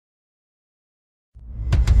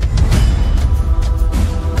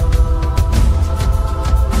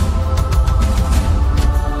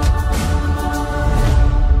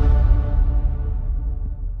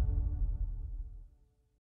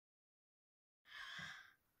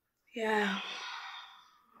Yeah,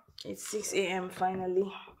 it's 6 a.m. finally.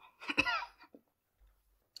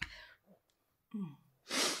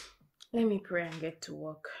 Let me pray and get to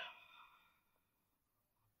work.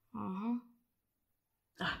 Mm-hmm.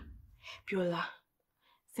 Ah, Biola,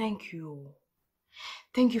 thank you.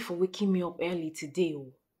 Thank you for waking me up early today.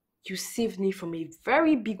 Oh. You saved me from a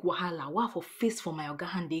very big wahala. What for face for my oga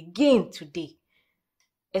hand again today.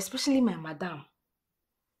 Especially my madam.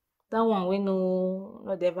 That one we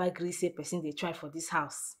no dey ever gree say person dey try for this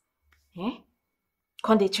house. Eh?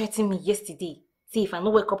 Come they threaten me yesterday. See if I no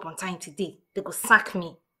wake up on time today, they go sack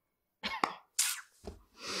me.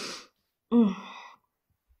 Mm.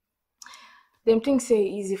 Them things say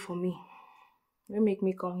easy for me. They make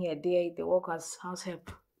me come here. They work as house help.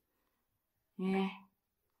 Yeah.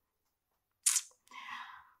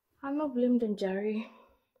 I no blame them, Jerry.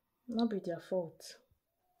 Not be their fault.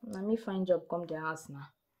 Na me find job come their house now.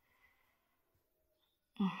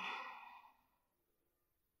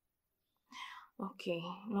 Okay,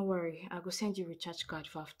 no worry. I go send you recharge card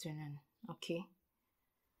for afternoon. Okay.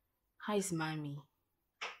 How is mommy?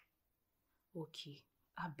 Okay.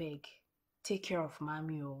 I beg. Take care of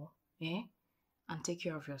mommy, oh. Eh? And take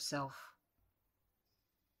care of yourself.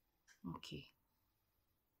 Okay.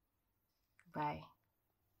 Bye.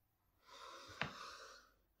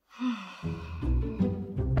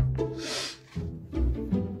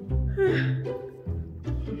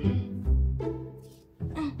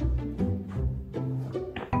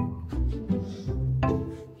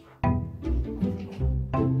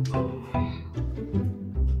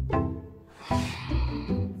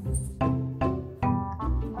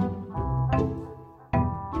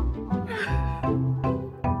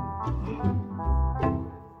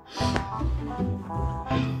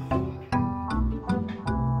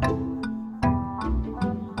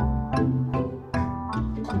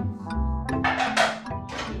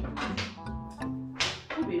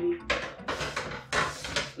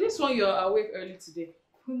 You're awake early today.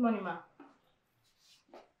 Good morning, ma.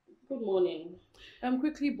 Good morning.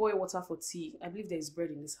 Quickly boil water for tea. I believe there is bread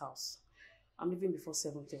in this house. I'm leaving before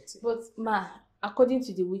 7:30. But ma, according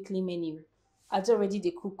to the weekly menu, I'd already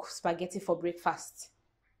they cook spaghetti for breakfast.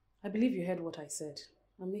 I believe you heard what I said.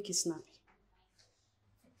 I'll make it snappy.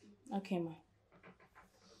 Okay, ma.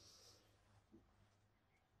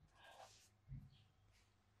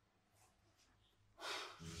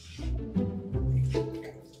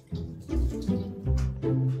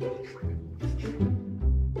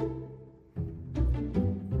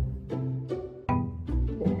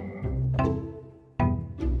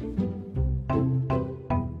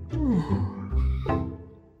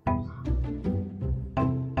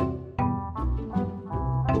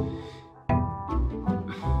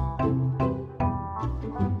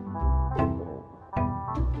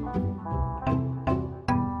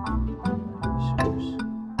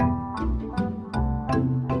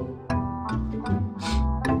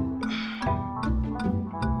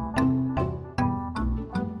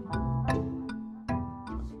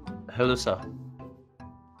 Hello, sir.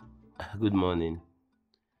 Good morning.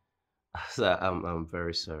 Sir, I'm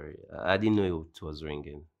very sorry. I didn't know it was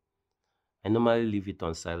ringing. I normally leave it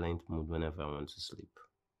on silent mode whenever I want to sleep.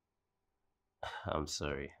 I'm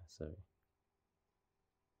sorry. Sorry.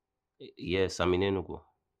 Yes, I'm in Enugu.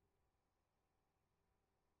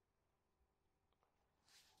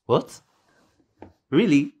 What?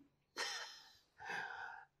 Really?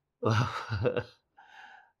 Wow.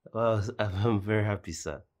 Wow, I'm very happy,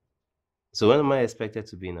 sir. So when am I expected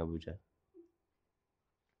to be in Abuja?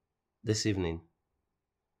 This evening?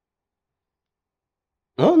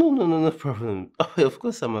 No problem. Oh, of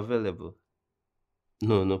course I'm available.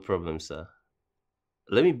 No, no problem, sir.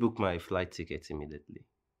 Let me book my flight ticket immediately.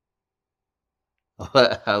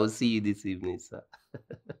 I will see you this evening, sir.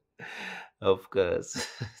 Of course.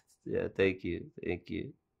 Yeah, thank you. Thank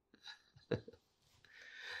you.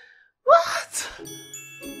 What?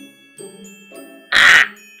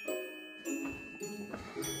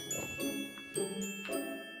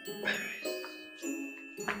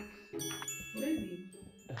 Baby.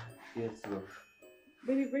 Yes, love.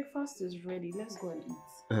 Baby, breakfast is ready. Let's go and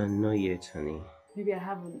eat. Not yet, honey. Maybe I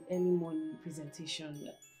have an early morning presentation.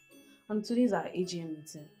 And today's our AGM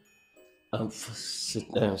meeting.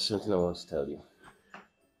 Something I want to tell you.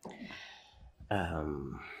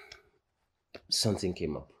 Um, Something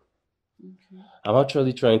came up. Okay. I'm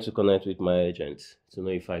actually trying to connect with my agent to know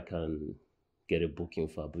if I can get a booking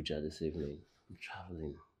for Abuja this evening. I'm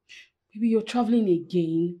traveling. Baby, you're traveling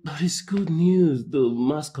again. But it's good news. The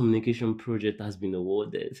mass communication project has been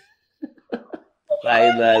awarded.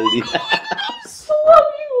 Finally. I'm so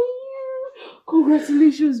happy for you.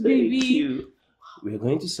 Congratulations, baby. Thank you. We're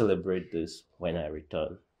going to celebrate this when I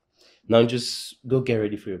return. Now just go get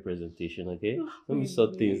ready for your presentation, okay? Let me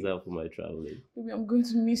sort things out for my traveling. Baby, I'm going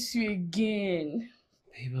to miss you again.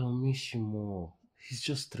 Baby, I'll miss you more. It's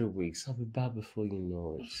just 3 weeks. I'll be back before you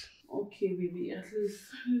know it. Okay, baby, at least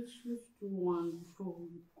let's do one before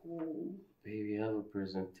we go. Baby, I have a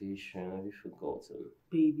presentation. Have you forgotten?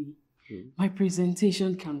 Baby, my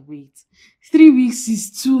presentation can wait. 3 weeks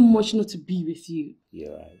is too much not to be with you.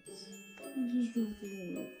 You're right.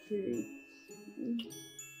 Okay.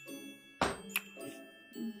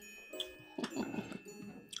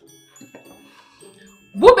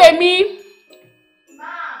 Bubemi!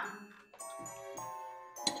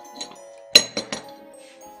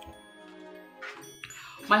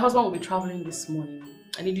 My husband will be traveling this morning.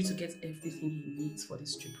 I need you to get everything he needs for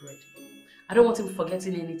this trip ready. I don't want him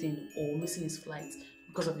forgetting anything or missing his flight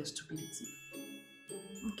because of your stupidity.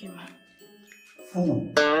 Okay, ma.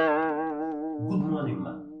 Fool. Good morning,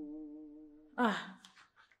 ma.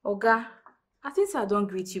 Oga, I think I don't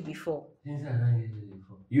greet you before.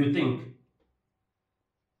 You think?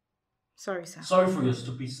 Sorry, sir. Sorry for your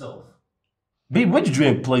stupid self. Babe, where did you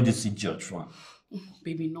employ this idiot from?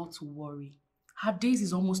 Baby, not to worry. Her days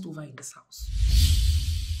is almost over in this house.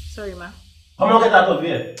 Sorry, ma. Come on, get out of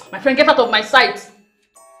here. My friend, get out of my sight.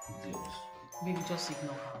 Idiot. Baby, just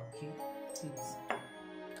ignore her, okay? Please.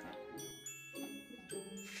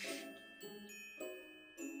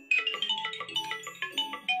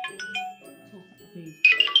 Oh, babe.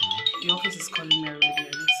 The office is calling me already.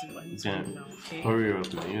 I need to go now, okay? Hurry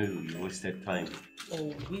up, man. You wasted time.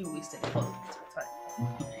 Oh, we wasted a lot of time.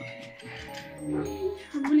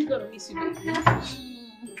 I'm really gonna miss you, baby.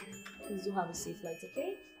 Please do have a safe flight,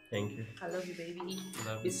 okay? Thank you. I love you, baby.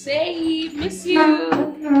 Love Be you. safe. Miss you.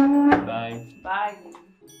 Bye. Bye.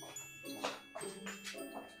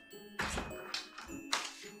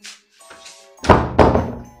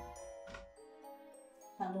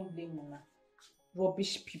 I don't blame Mama.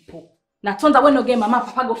 Rubbish people. Now turns out when no get Mama,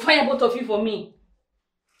 Papa go fire both of you for me.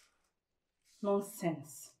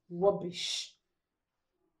 Nonsense. Rubbish.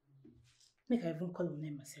 Make I even call on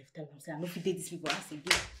them myself. Tell them, say I no fit date these people as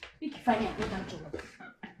again. Make you find me a good job.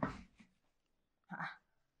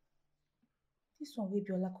 This one will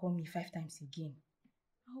Biola call me 5 times again.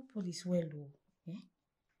 I hope all is well, though. Eh?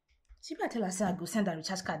 She better tell her say I go send her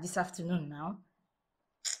recharge card this afternoon now.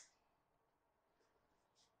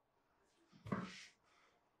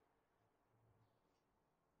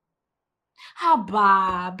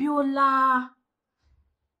 Haba, Biola.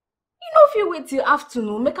 You know if you wait till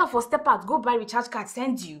afternoon, make her for step out, go buy recharge card,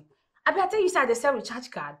 send you. I better tell you say they sell recharge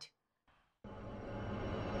card.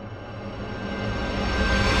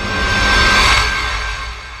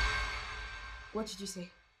 What did you say?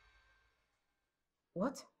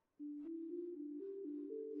 What?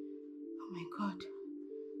 Oh my God.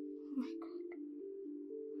 Oh my God.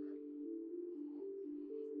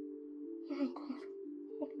 Oh my God.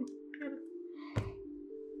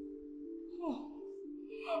 Oh.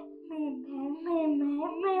 No.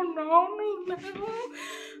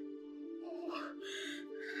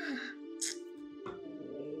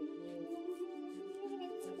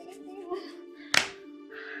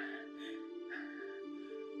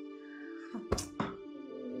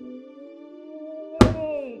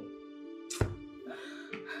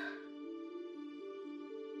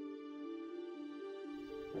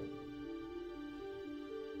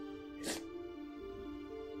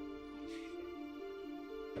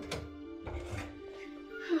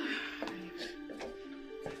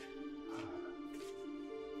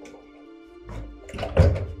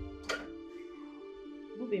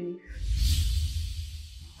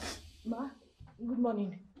 Ma, good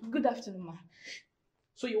morning. Good afternoon, ma.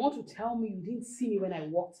 So you want to tell me you didn't see me when I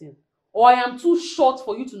walked in? Or I am too short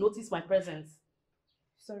for you to notice my presence?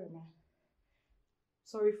 Sorry, ma.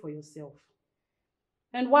 Sorry for yourself.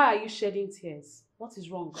 And why are you shedding tears? What is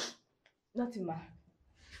wrong? Nothing, ma.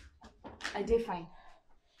 I did fine.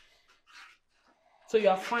 So you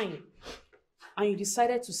are fine. And you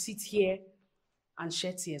decided to sit here and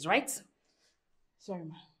shed tears, right? Sorry,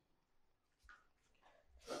 ma.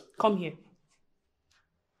 Come here.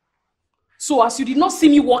 So as you did not see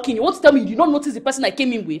me walking, you want to tell me you did not notice the person I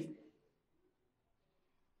came in with?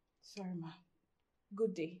 Sorry, ma.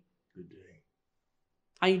 Good day. Good day.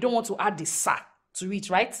 And you don't want to add the "sir" to it,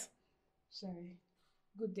 right? Sorry.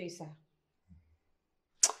 Good day, sir.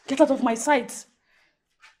 Get out of my sight.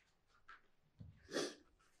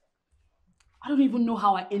 I don't even know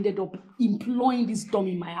how I ended up employing this dumb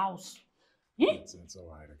in my house. Eh? It's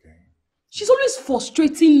all right, okay? She's always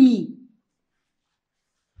frustrating me.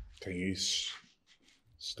 Can you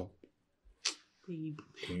stop? Babe.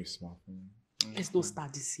 Can you smile for me? Let's not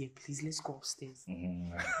start this here, please. Let's go upstairs.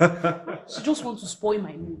 Mm. She just wants to spoil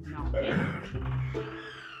my mood now.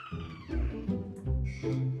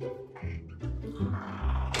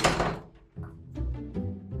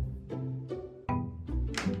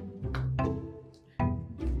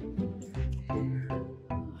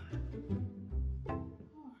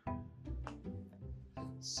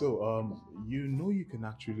 So, you know you can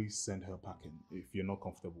actually send her packing if you're not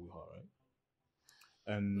comfortable with her, right?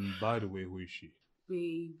 And by the way, who is she?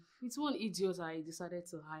 Babe, it's one idiot I decided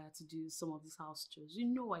to hire to do some of this house chores. You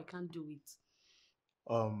know I can't do it.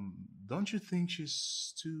 Don't you think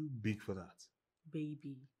she's too big for that?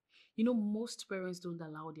 Baby, you know most parents don't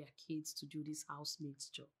allow their kids to do these housemaid's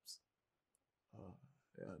jobs.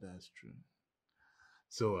 Yeah, that's true.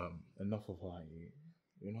 So, enough of her.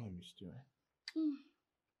 You know I missed you, right?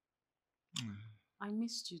 I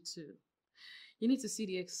missed you too. You need to see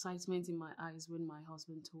the excitement in my eyes when my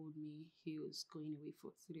husband told me he was going away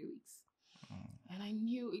for 3 weeks. And I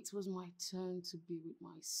knew it was my turn to be with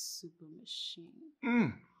my super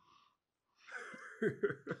machine.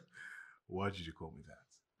 Why did you call me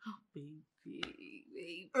that? Oh, baby,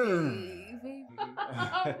 baby.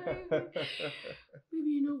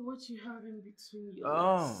 Baby, you know what you have in between your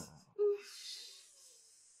legs?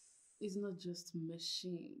 It's not just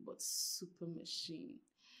machine, but super machine.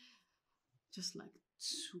 Just like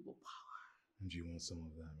turbo power. Do you want some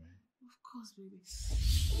of that, right? Of course, baby.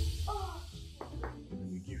 Let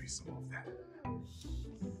me give you some of that.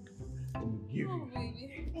 Let me give you.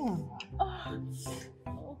 Baby.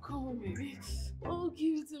 Oh, come on, baby. Oh,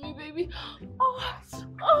 give it to me, baby. Oh,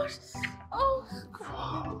 come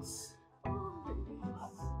on, baby.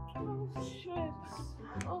 Oh, shit.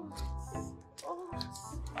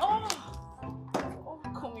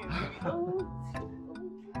 Come here, baby.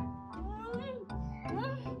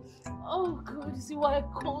 Oh, God, you see why I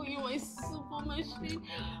call you my super machine?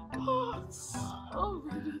 Oh,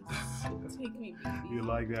 baby. Take me, baby. You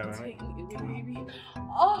like that, right? Take me, baby.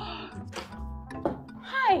 Oh.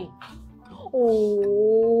 Hi. Oh.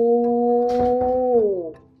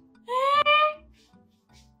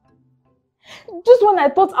 Just when I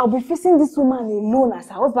thought I'll be facing this woman alone as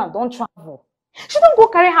her husband don't travel. She don't go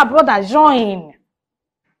carry her brother join.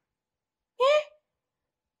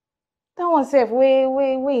 That one sef,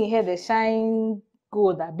 wey head dey shine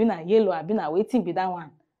gold, abi na yellow, abi na wetin be that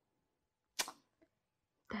one?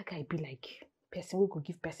 That guy be like person wey go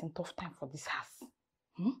give person tough time for this house.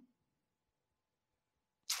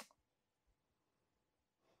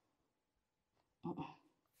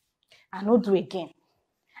 I no do again.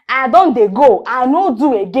 I don dey go. I no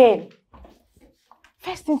do again.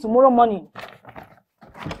 First thing tomorrow morning.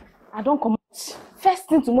 I don comot. First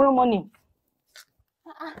thing tomorrow morning.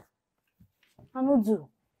 I no do.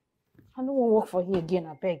 I no wan work for here again,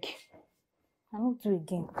 abeg. I no do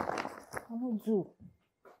again. I no do.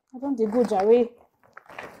 I don dey go jare.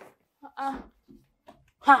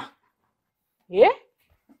 Ha! Yeah?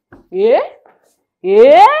 Yeah?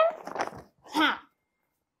 Yeah? Ha!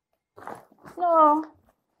 No.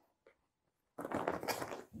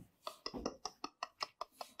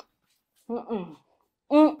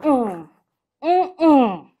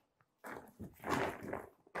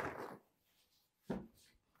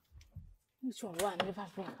 Which one I never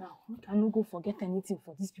bring now? I no go forget anything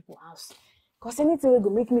for these people's house. Because anything will go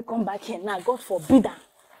make me come back here now, God forbid that.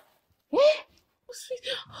 Eh? Sweet.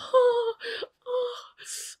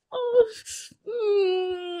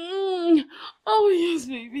 Oh, yes,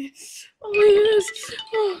 baby. Oh, yes.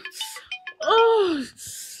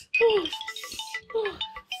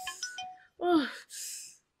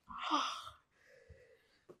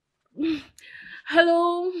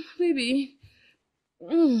 Hello, baby.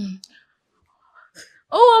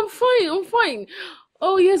 Oh, I'm fine.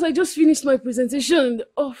 Oh, yes, I just finished my presentation in the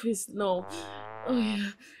office now. Oh,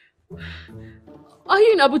 yeah. Are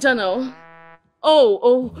you in Abuja now?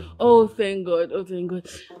 Oh, thank God. Oh, thank God.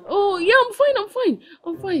 Oh, yeah, I'm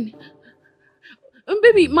fine.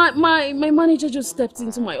 Baby, my manager just stepped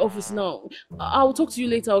into my office now. I'll talk to you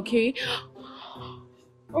later, okay?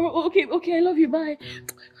 Oh, okay, I love you, bye.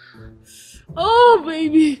 Oh,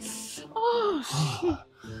 baby. Oh, shit.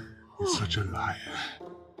 You're such a liar.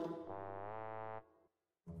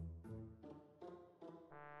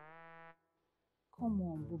 Come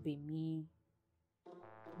on, Bubemi.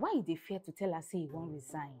 Why you dey fear to tell her say you wan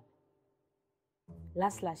resign?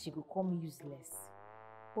 Last she go call me useless.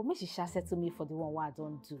 But make she sha settle me for the one wey I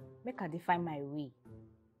don do. Make I dey find my way.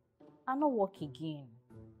 I no work again.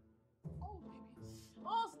 Oh, baby.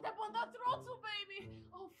 Oh, step on that throttle, baby.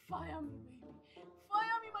 Oh, fire me, baby.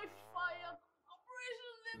 Fire me, my fire.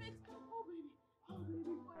 Operation limit. Oh, baby. Oh,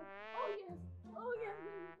 baby, fire. Oh, yes.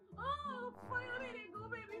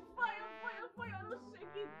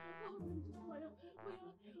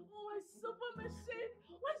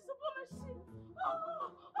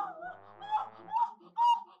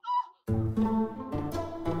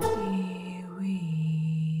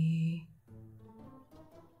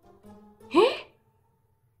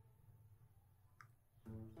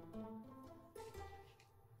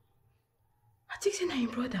 Say na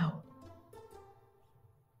your brother.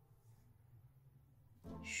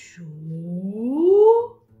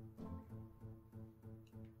 Sure.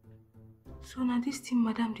 So now this thing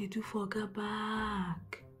madam they do for her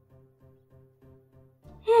back.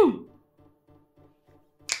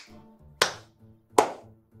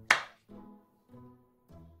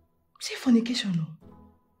 Say fornication no.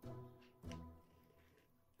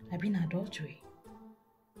 I been adultery.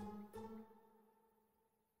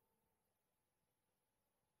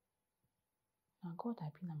 Now God I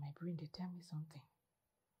been on my brain they tell me something.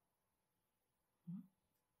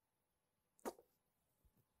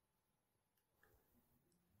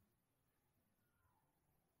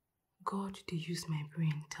 God, they use my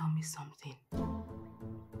brain, tell me something.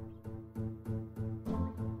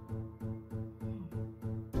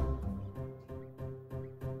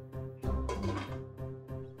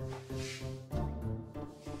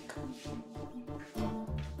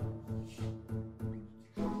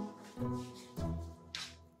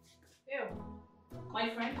 Ew, my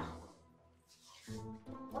friend.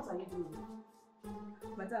 What are you doing?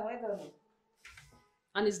 Madam, why don't you?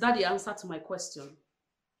 And is that the answer to my question?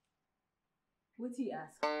 What do you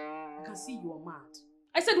ask? I can see you are mad.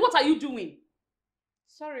 I said, what are you doing?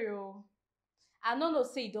 Sorry, oh. I no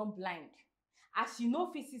say you don't blind. As you know,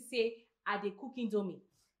 Fisi say, I dey cook indomie.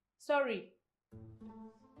 Sorry.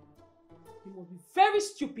 You must be very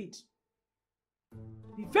stupid.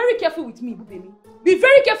 Be very careful with me, Bubemi. Be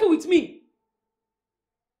very careful with me.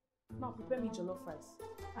 Now prepare me jollof rice.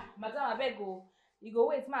 Madam, I beg go. You go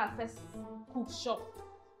wait, my first cook shop.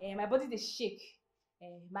 My body dey shake.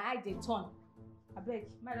 My eye dey turn. I beg,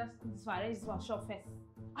 might just cook this one, arrange this one shop first.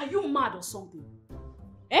 Are you mad or something?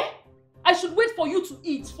 Eh? I should wait for you to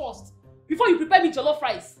eat first before you prepare me jollof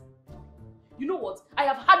rice. You know what? I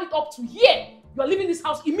have had it up to here. You are leaving this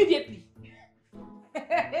house immediately.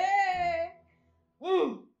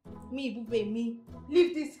 Me, Bube, me.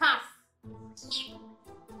 Leave this house.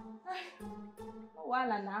 No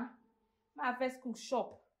wahala na. My first cook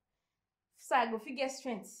shop. So I go fit get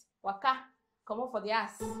strength. Waka, comot for the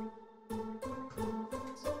house.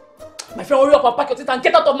 My friend, hurry up and pack your teeth and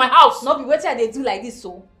get out of my house. No be wetin I dey do like this,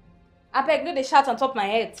 so. Abeg, no dey shout on top my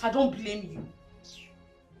head. I don't blame you.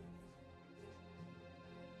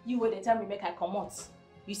 You wey dey tell me make I comot.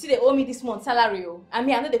 You still dey owe me this month salary, oh. I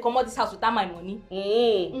mean, I no dey comot this house without my money.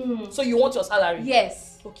 So you want your salary?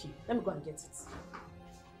 Yes. Okay, let me go and get it.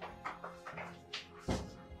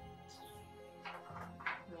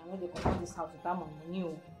 I no dey comot this house without my money,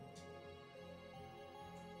 oh.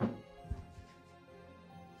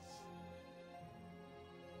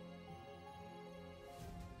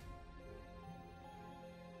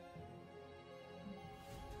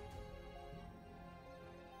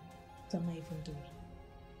 What am I even doing?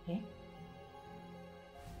 Eh?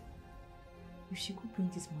 If she could bring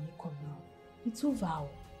this money come now, it's over.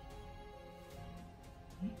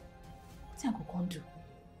 Eh? What I go do?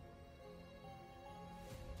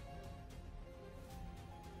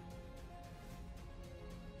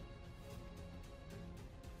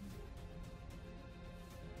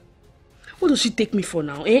 What does she take me for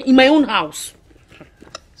now? Eh? In my own house.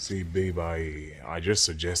 See, babe, I just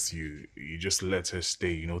suggest you just let her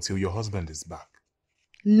stay, till your husband is back.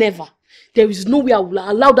 Never. There is no way I will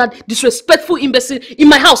allow that disrespectful imbecile in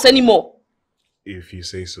my house anymore. If you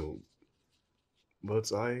say so.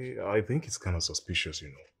 But I think it's kind of suspicious,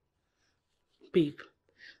 Babe,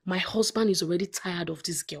 my husband is already tired of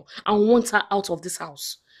this girl and wants her out of this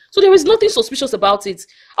house. So there is nothing suspicious about it.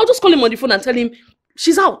 I'll just call him on the phone and tell him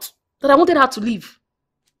she's out, that I wanted her to leave.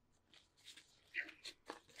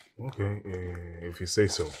 Okay, if you say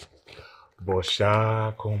so. But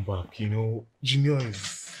Sha, come back, Junior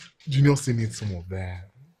still needs some of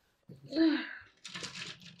that.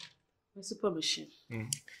 My super machine.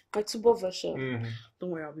 My turbo version.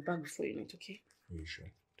 Don't worry, I'll be back before you need, okay? Are you sure?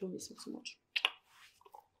 Don't miss me too much.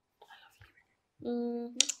 I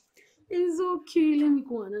love you. It's okay. Let me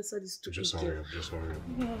go and answer this stupid Just hurry up, just hurry up.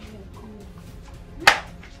 Yeah, come on.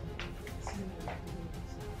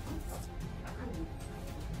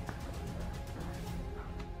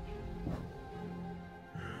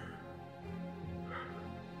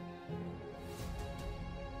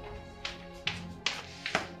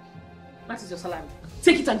 That is your salary.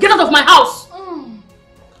 Take it and get out of my house!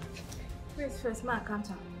 Wait first, my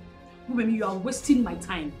accountant. Baby, you are wasting my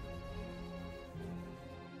time.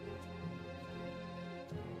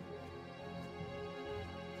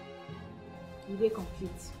 You dey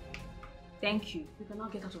complete. Thank you. You can now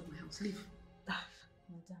get out of my house. Leave.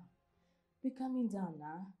 Madam, be calming down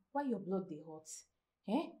now. Why your blood dey hot?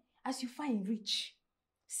 Eh? As you find rich,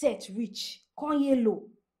 set rich, con yellow.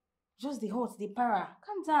 Just the hot, the para.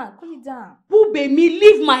 Calm down, cool it down. Bube me,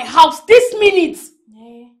 leave my house this minute.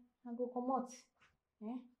 Eh, I go come out.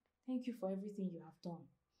 Eh? Thank you for everything you have done.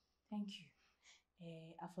 Thank you.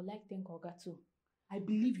 I for like thank Oga too. I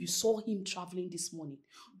believe you saw him traveling this morning.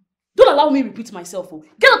 Don't allow me repeat myself. Oh.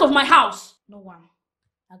 Get out of my house. No one.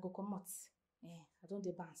 I go come out. I don't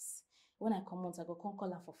dance. When I come out, I go come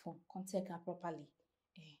call her for phone. Come take her properly.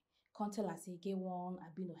 Come tell her say get one. I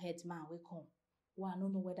be no head man. We come. Well, I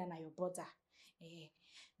don't know whether na your brother.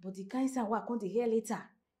 But the kind sound I come to hear later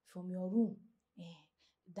from your room.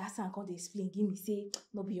 That sound come to explain. Give me say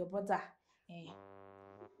no be your brother.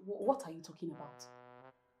 What are you talking about?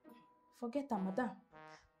 Forget her, madam.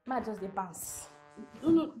 Ma just the bounce.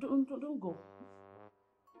 No, don't go.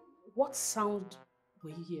 What sound were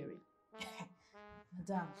you hearing?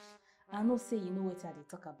 Madam, I know say you know what they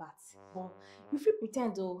talk about, but you feel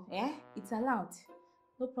pretend though, It's allowed.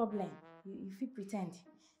 No problem. You feel pretend,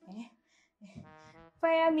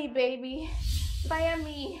 Fire me, baby. Fire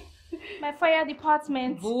me. My fire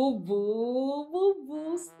department. Boo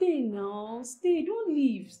boo. Stay now. Stay. Don't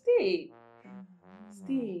leave. Stay.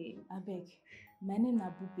 Stay. I beg. My name na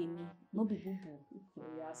Bubemi, no be Bubu. Oh,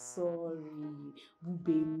 yeah, sorry.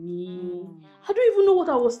 Bubemi. I don't even know what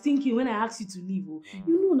I was thinking when I asked you to leave. Oh.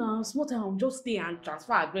 You know now, small time I'll just stay and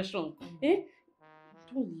transfer aggression. Don't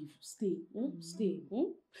leave. Stay. Stay.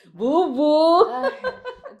 Boo.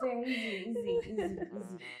 Easy.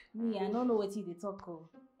 Me, I don't know what they talk.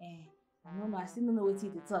 I don't know. I still don't know what they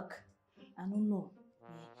talk. I don't know.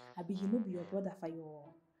 I be you know be your brother for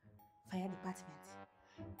your fire department.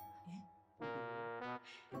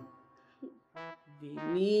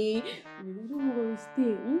 Baby, don't worry,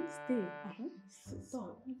 stay. Stay.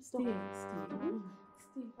 Stop. Stay.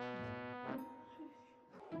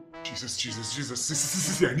 Jesus.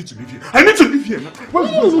 See, I need to leave here. I need to leave here. No,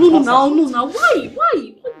 now. Why? You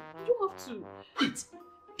don't have to. Wait,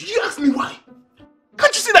 did you ask me why?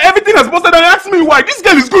 Can't you see that everything has busted and ask me why? This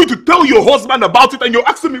girl is going to tell your husband about it and you're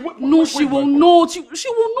asking me what? No, she will not. She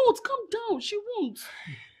will not. Calm down. She won't.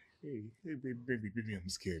 Hey, baby, I'm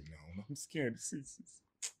scared now. I'm scared.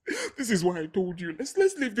 This is why I told you. Let's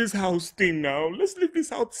leave this house thing now. Let's leave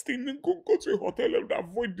this house thing and go to a hotel and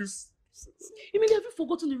avoid this. You mean, have you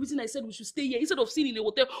forgotten the reason I said we should stay here instead of staying in a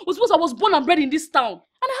hotel? Was because I was born and bred in this town.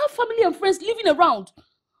 And I have family and friends living around.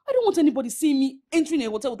 I don't want anybody seeing me entering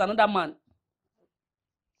a hotel with another man.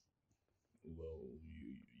 Well,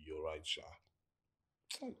 you're right, Sha.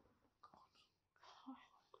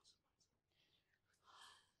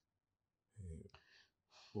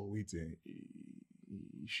 But wait, is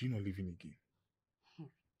she not leaving again?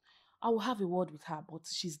 I will have a word with her, but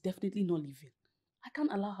she's definitely not leaving. I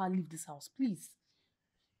can't allow her to leave this house, please.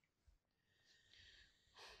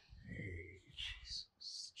 Hey, Jesus.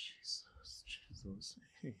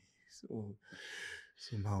 Hey, so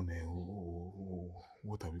now,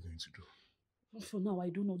 what are we going to do? For now, I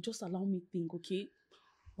don't know. Just allow me think, okay?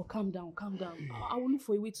 But calm down. I will look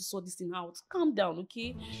for a way to sort this thing out. Calm down,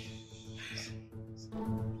 okay?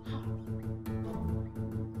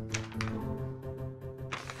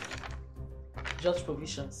 Just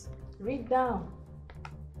provisions. Read down.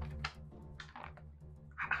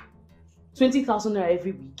 20,000 naira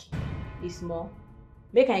every week. It's small.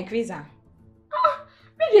 Make her increase her.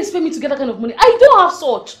 Where do you expect me to get that kind of money? I don't have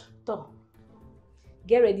such. So,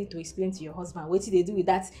 get ready to explain to your husband what they do with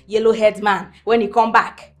that yellow-haired man when he come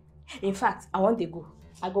back. In fact, I want to go.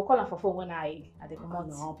 I go call her for phone when I come out.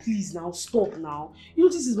 Now, please, now, stop now. You know,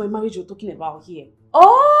 this is my marriage you're talking about here.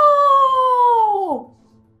 Oh!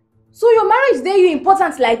 So your marriage there you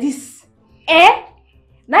important like this? Now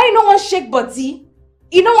you don't want shake body?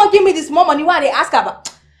 You don't want give me this more money while they ask about?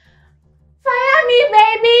 Fire me,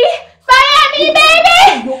 baby! Fire me,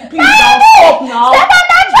 baby! No, please, now, stop now. Step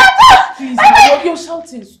on that Please, now, you're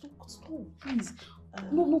shouting. Stop, please.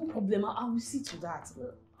 No problem. I will see to that.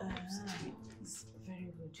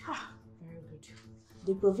 Very good. Very good.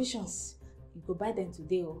 The provisions, you go buy them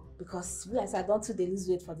today, because like I don't lose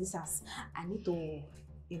weight for this house. I need to,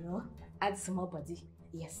 add some more body.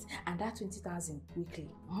 Yes, and that 20,000 weekly.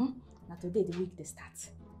 Now today the week they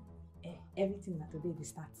start. Everything now today they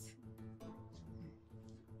start.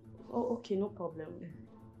 Oh, okay, no problem.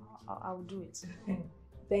 I'll do it.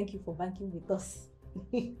 Thank you for banking with us.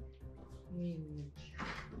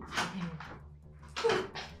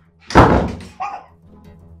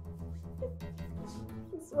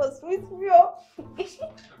 This was sweet, bro.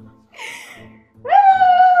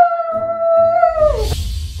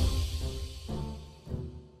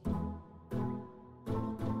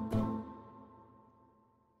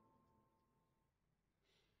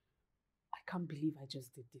 I can't believe I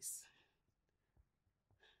just did this.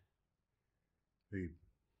 Babe,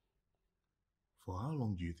 for how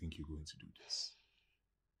long do you think you're going to do this?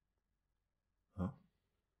 Huh?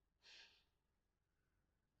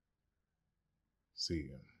 See,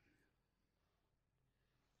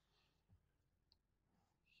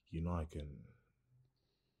 you know I can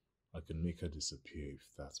make her disappear if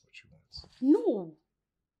that's what she wants. No,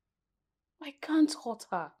 I can't hurt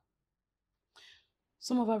her.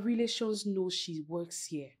 Some of our relations know she works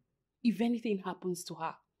here. If anything happens to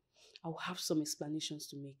her, I'll have some explanations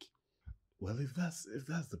to make. Well, if that's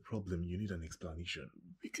the problem, you need an explanation.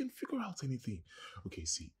 We can figure out anything. Okay,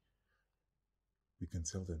 see. We can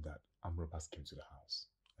tell them that armed robbers came to the house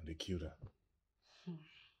and they killed her.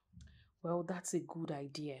 Well, that's a good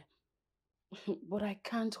idea. But I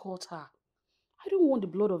can't hurt her. I don't want the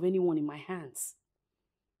blood of anyone in my hands.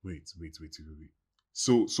 Wait.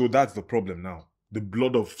 So that's the problem now. The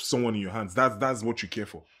blood of someone in your hands. That's what you care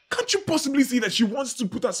for. Can't you possibly see that she wants to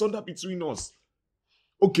put us under between us?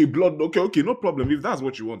 Okay, blood. Okay, no problem. If that's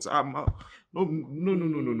what you want, no.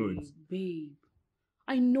 Babe,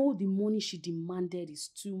 I know the money she demanded is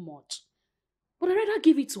too much, but I'd rather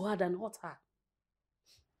give it to her than hurt her.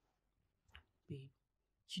 Babe,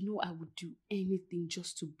 you know I would do anything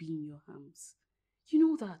just to be in your arms. You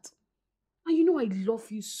know that. And you know I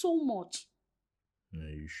love you so much. Are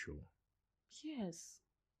you sure? Yes.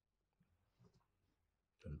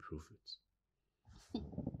 Then prove it.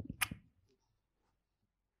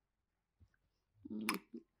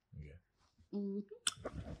 Yeah.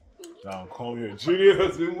 Now come here. Julia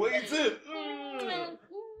has been waiting.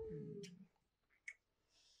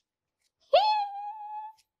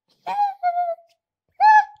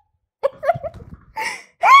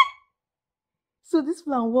 So this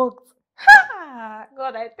plan worked.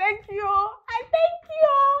 God, I thank you. I thank you.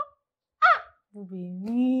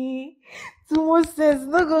 Baby, too much sense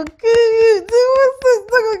not gonna kill you. Too much sense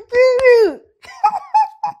not gonna kill you.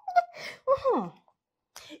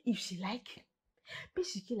 If she like, maybe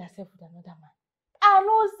she kill herself with another man. I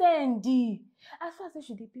no send the. As far as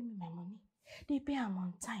she dey pay me my money, they pay am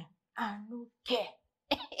on time. I no care.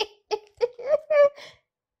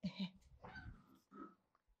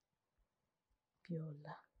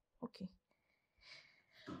 Biola, okay.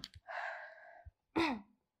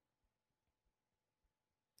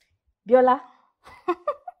 Biola.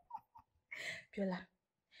 Biola,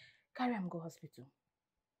 carry am go hospital.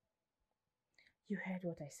 You heard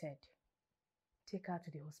what I said. Take her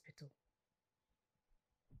to the hospital.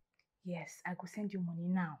 Yes, I go send you money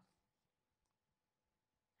now.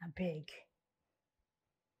 I beg.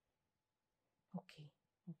 Okay.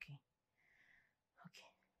 Thank you,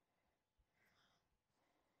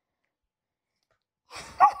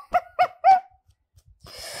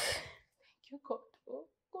 God. Oh,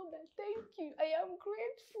 God, I thank you. I am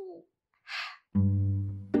grateful.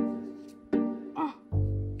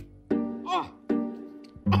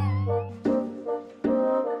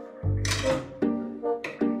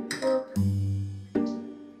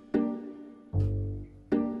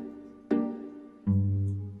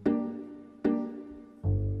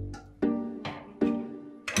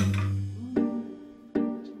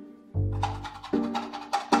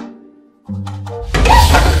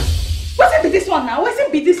 This one now, what's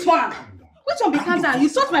it be this one? Which one be calm down? You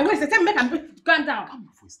touch my voice, they tell me make I calm down. Calm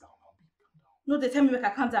your voice down now. No, they tell me make I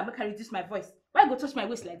calm down, make I reduce my voice. Why go touch my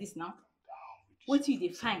waist like this now? Wait till they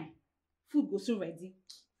fine. Food go soon ready.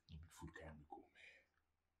 Food can go,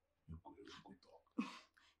 man. Go talk.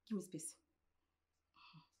 Give me space.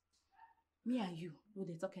 Me and you, no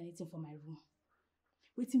they talk anything for my room.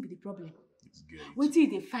 Waiting be the problem. It's good. Wait till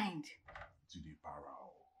they find. To the para.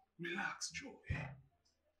 Relax, Joe.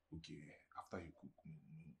 Okay, after you cook.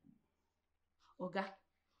 Oga,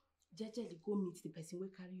 jejely go meet the person wey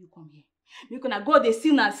carry you come here. Make una go dey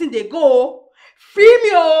see na, see dey go. Free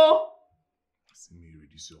me oh! See me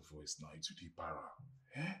reduce your voice now. It's the para.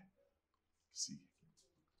 See.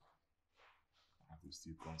 I will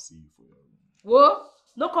still come see you for your room. Whoa,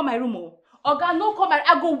 no come my room oh. Oga, no come my,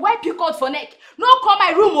 I go wipe you cut for neck. No come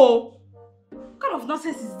my room oh. What kind of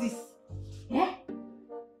nonsense is this?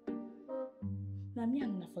 Now me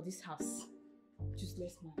and una for this house.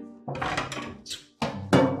 Useless man.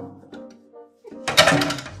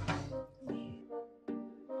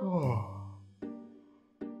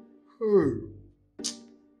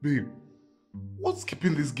 Babe, what's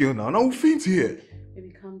keeping this girl now? Now we'll faint here.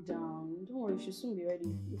 Baby, calm down. Don't worry, she'll soon be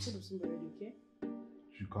ready. The food will soon be ready, okay?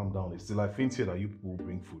 She calm down. It's still I faint here that you people will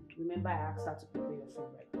bring food. Remember, I asked her to prepare your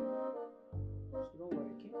food, right? So don't worry,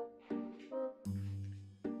 okay?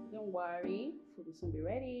 Don't worry. Food will soon be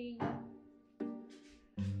ready.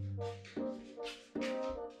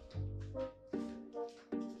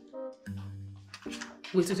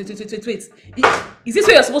 Wait. Is this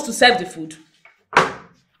where you're supposed to serve the food? Are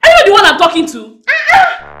you not the one I'm talking to?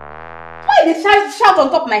 Why they shout on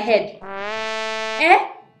top of my head? Eh?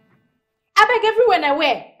 I beg everywhere I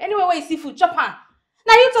wear. Anywhere where you see food, chop hand.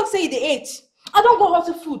 Now you talk say you dey age. I don't go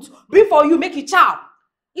hustle food. Bring for you, make you chow.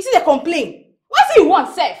 You see they complain. What do you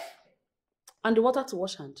want, sef? And the water to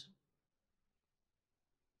wash hand.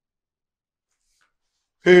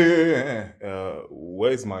 Hey,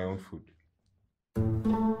 where's my own food?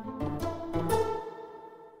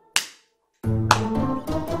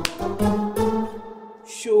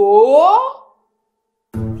 Sure?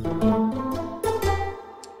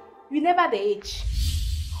 You never the age.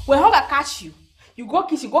 When hunger catch you, you go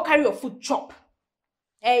kitchen, go carry your food chop.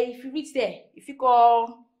 Hey, if you reach there, if you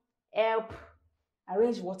go help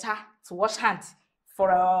arrange water to wash hands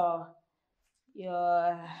for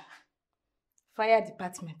your fire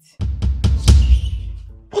department.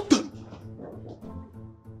 What the?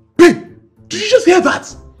 Babe, did you just hear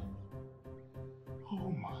that?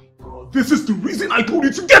 Oh my God, this is the reason I told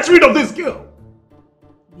you to get rid of this girl.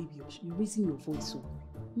 Baby, you're raising your voice, so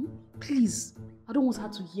please. I don't want her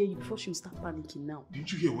to hear you before she'll start panicking now.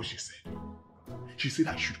 Didn't you hear what she said? She said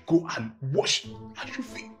I should go and wash your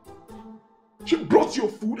feet. She brought your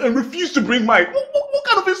food and refused to bring mine. What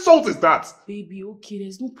kind of insult is that? Baby, okay,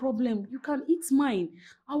 there's no problem. You can eat mine.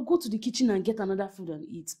 I'll go to the kitchen and get another food and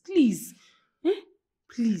eat. Please.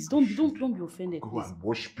 Please, don't be offended. Go please. and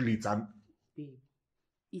wash plates and... Babe,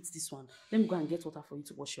 eat this one. Let me go and get water for you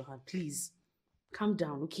to wash your hand. Please. Calm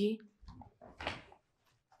down, okay?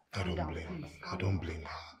 I don't blame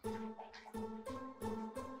her.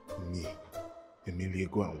 Me, Emilia,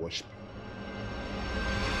 go and wash me.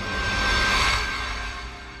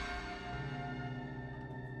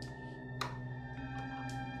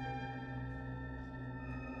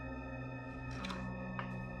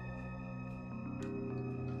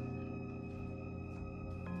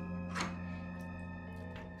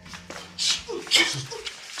 Jesus.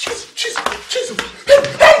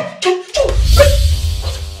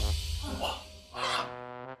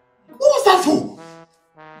 What was that for?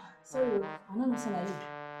 Sorry, I don't know say na you.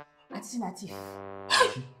 I think na thief.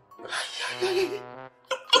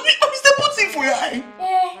 I'm still putting for your eye.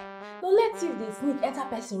 Don't let thief dey sneak enter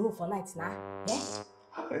person room for night now.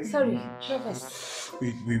 Sorry, Travis.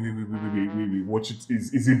 Wait. Watch it.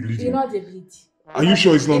 Is it bleeding? You know the bleed. Are you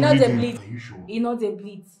sure it's not bleeding? Bleed. Are you sure? You know the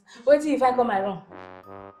bleed. Wait till you find come my room.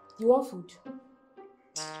 You want food?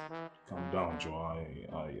 Calm down, Joe.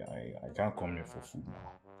 I can't come here for food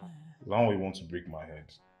now. Now you want to break my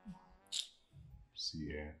head.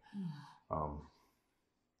 See,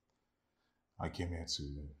 I came here to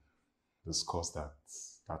discuss that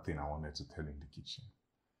thing I wanted to tell you in the kitchen.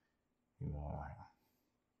 You know,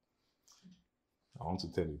 I want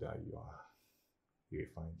to tell you that you're a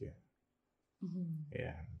fine girl.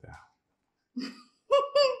 Yeah.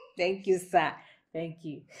 Thank you, sir. Thank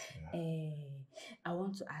you. Yeah. I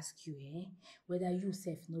want to ask you, whether you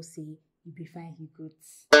self know say you be fine, you good.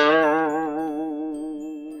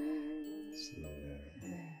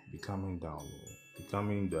 Be calming down. Be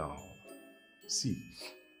calming down. See,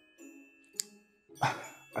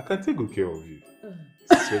 I can take good care of you.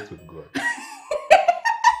 Swear to God.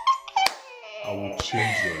 I will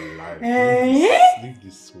change your life. Leave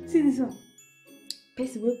this way. See this one.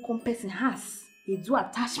 Person will come person house. They do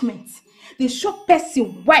attachment. They show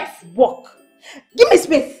person wife work. Give me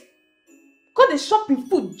space. Cause they shopping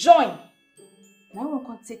food join. Now you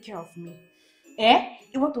want to take care of me.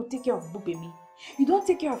 You want to take care of Bubemi. You don't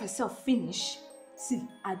take care of yourself, finish. See,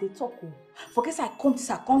 I dey talk. For case I come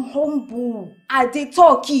to I come humble. I dey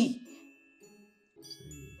talk. See,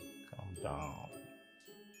 calm down.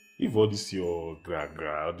 If all this your gra,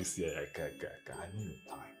 all this your I know your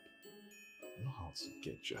type. I know how to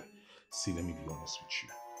get you. See, let me be honest with you.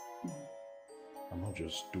 I'm not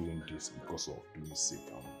just doing this because of doing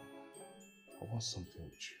sake. I want something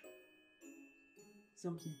with you.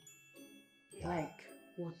 something. Yeah. Like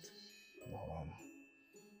what?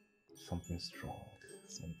 Something strong.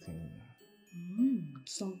 Something.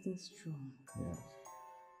 Something strong. Yeah.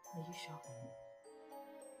 Are you sure?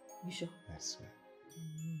 You sure? Yes, sir.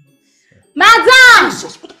 Yeah. Madam!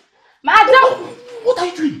 Jesus, Madam! What are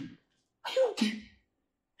you doing? Are you okay? Hey,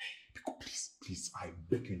 please, I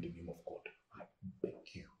beg you in the name of God. I beg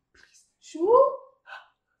you, please. Sure?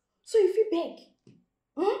 So you feel beg?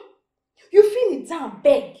 You feel it down,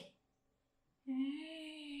 beg? Hey.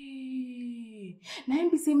 Now you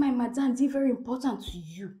be saying my madam is very important to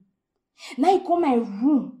you. Now you come my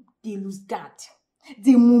room, they lose guard.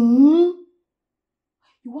 They mumu.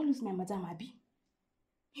 You won't lose my madam, Abi?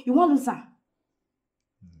 You won't lose her?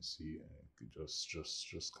 See,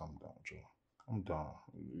 Just calm down, Joe. Calm down.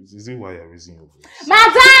 Is it why you're raising your voice?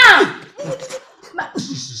 Madam!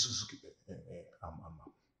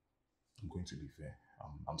 I'm going to leave here.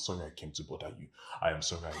 I'm sorry I came to bother you. I am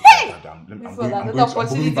sorry. I'm going to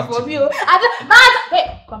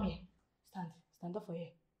Hey, come here. Stand up for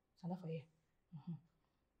here. Stand up for here.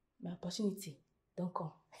 My opportunity don't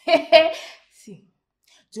come. See,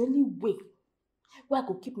 the only way where I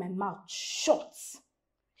could keep my mouth shut,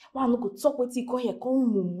 why I no go talk with you here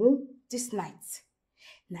come mumu this night.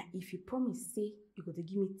 Now, if you promise, say you go to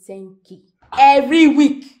give me 10K every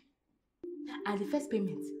week, and the first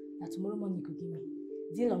payment now tomorrow morning you could give me.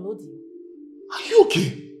 Deal or no deal? Are you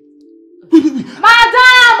okay? Wait.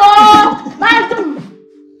 Madam! Oh! Madam!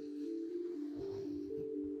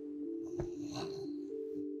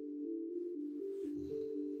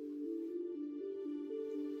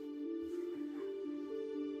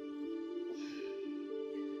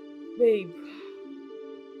 Babe.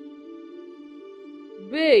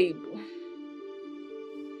 Babe.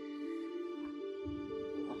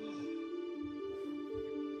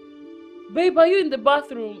 Babe, are you in the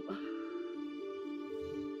bathroom?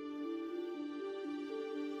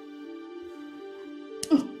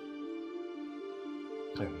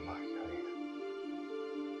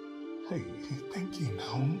 Hey, thank you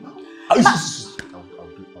now. I'll do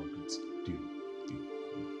it. Deal.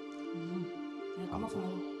 Come off my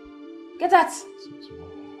room. Get out!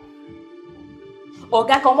 Oh,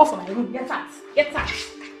 guy, come off from my room. Get out! Get out!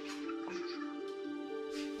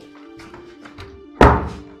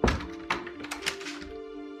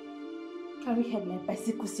 Carry head my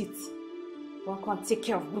bicycle seat. One can't take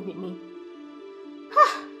care of me.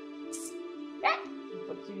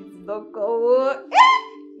 Opportunity don't go.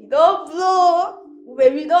 You don't blow.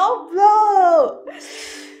 Baby, don't blow.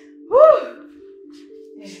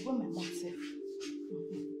 Hey, where my mouth safe?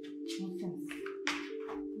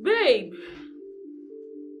 Babe.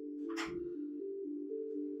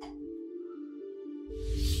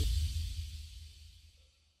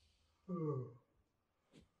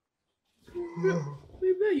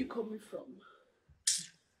 Babe, where are you coming from?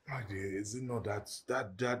 My dear, is it not that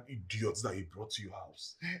idiot that you brought to your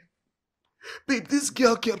house? Babe, this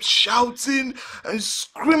girl kept shouting and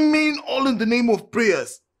screaming all in the name of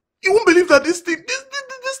prayers. You won't believe that this thing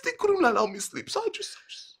couldn't allow me sleep. So I just...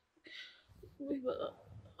 Babe,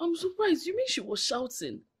 I'm surprised. You mean she was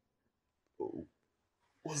shouting? Oh,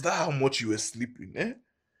 was that how much you were sleeping, eh? You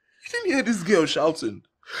didn't hear this girl shouting.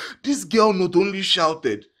 This girl not only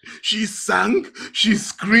shouted, she sang, she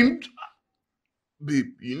screamed.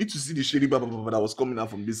 Babe, you need to see the shady baba that was coming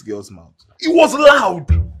out from this girl's mouth. It was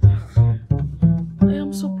loud. I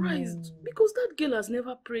am surprised because that girl has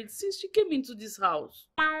never prayed since she came into this house.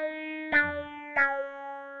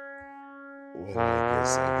 Well, I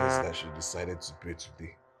guess that she decided to pray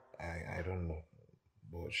today. I don't know,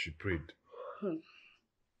 but she prayed.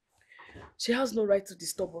 She has no right to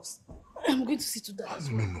disturb us. I'm going to see to that.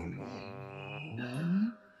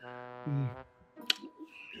 No.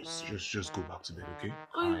 Just go back to bed, okay?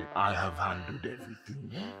 I have handled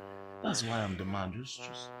everything. Yeah? That's why I'm the man.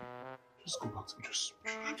 Just go back to bed.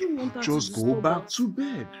 Just go back to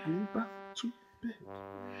bed. Go back to bed.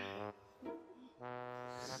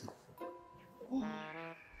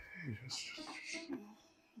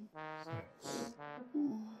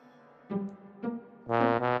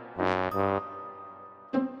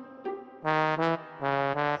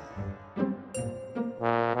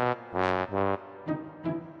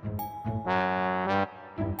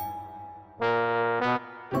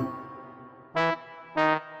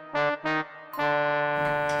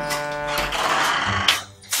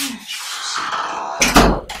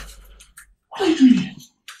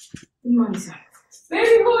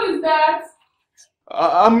 Baby, who is that?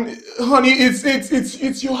 Honey,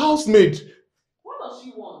 it's your housemaid. What does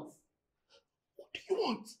she want? What do you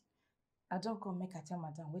want? I don't come make I tell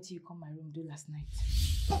madam what you come my room do last night.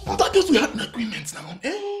 But I guess we had an agreement now, eh?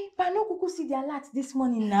 Hey, but I no kuku see the alert this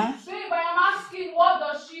morning now. Babe, I am asking, what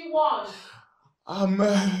does she want?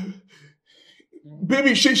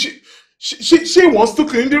 Baby, she wants to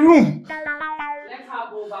clean the room. Let her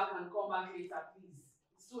go back and come back later, please.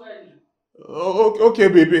 It's too early. Oh, okay,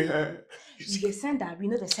 baby. You the sender, we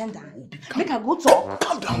know the sender. Make her go talk.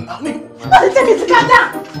 Calm down now. No, tell me to calm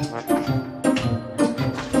down.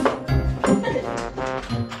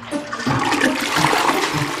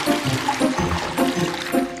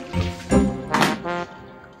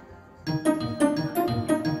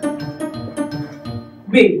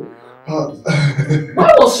 Babe, why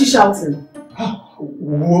was she shouting?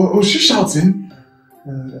 Was she shouting?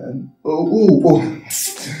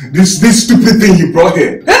 This stupid thing you brought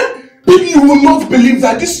here. Huh? Baby, You will not believe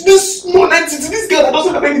that this small entity, this girl that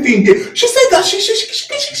doesn't have anything here, she said that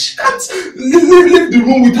she can't leave the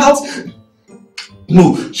room without.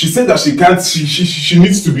 No, she said that she can't. She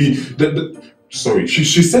needs to be. Sorry,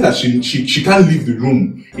 she said that she can't leave the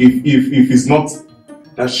room if it's not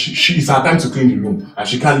that it's her time to clean the room and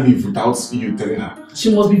she can't leave without you telling her.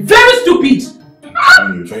 She must be very stupid.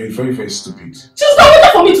 Very, very, very stupid. She's not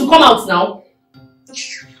waiting for me to come out now.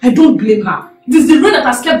 I don't blame her. It is the rain that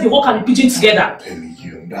has kept the hawk and the pigeon together. I'm telling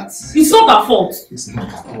you, that's. It's not her fault. It's not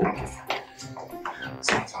her fault.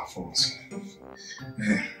 It's not her fault.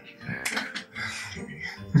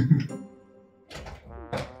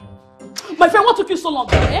 My friend, what took you so long?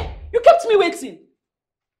 Eh? You kept me waiting.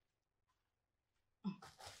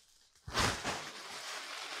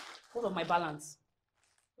 What of my balance?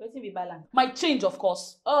 Waiting be balance. My change, of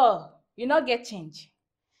course. Oh, you not get change.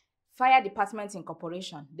 Fire department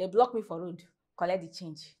incorporation. They block me for road. Collect the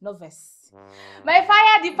change. No verse. My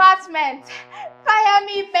fire department. Fire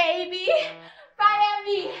me, baby. Fire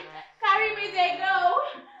me. Carry me, they go.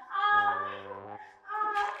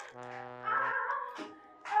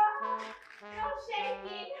 No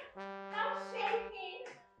shaking. No shaking.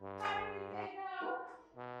 Carry me, they go.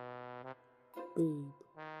 Babe,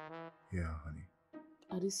 Yeah, honey.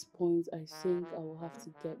 at this point, I think I will have to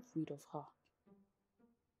get rid of her.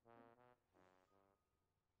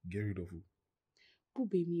 Get rid of who?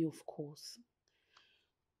 Bubemi, of course.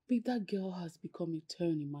 Babe, that girl has become a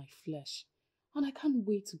thorn in my flesh, and I can't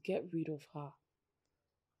wait to get rid of her.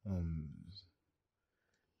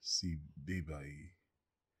 See, babe,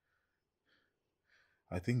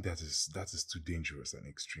 I think that is too dangerous and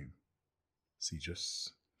extreme. See,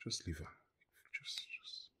 just leave her. Just.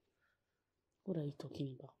 What are you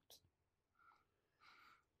talking about?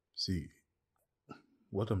 See,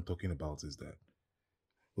 what I'm talking about is that,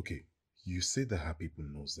 okay, you say that her people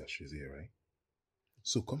knows that she's here, right?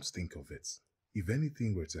 So come to think of it. If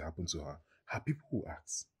anything were to happen to her, her people will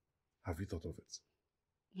act. Have you thought of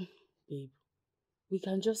it? Babe, we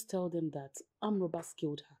can just tell them that Amrobas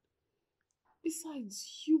killed her.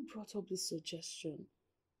 Besides, you brought up this suggestion.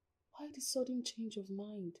 Why the sudden change of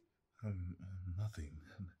mind? Nothing.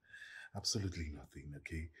 Absolutely nothing,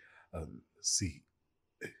 okay? See.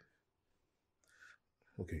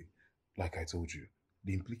 Okay, like I told you,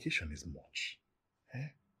 the implication is much.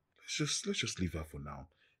 Let's just leave her for now.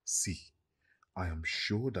 See, I am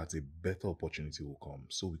sure that a better opportunity will come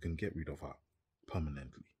so we can get rid of her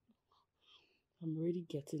permanently. I'm already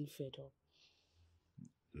getting fed up.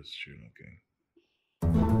 That's true, okay?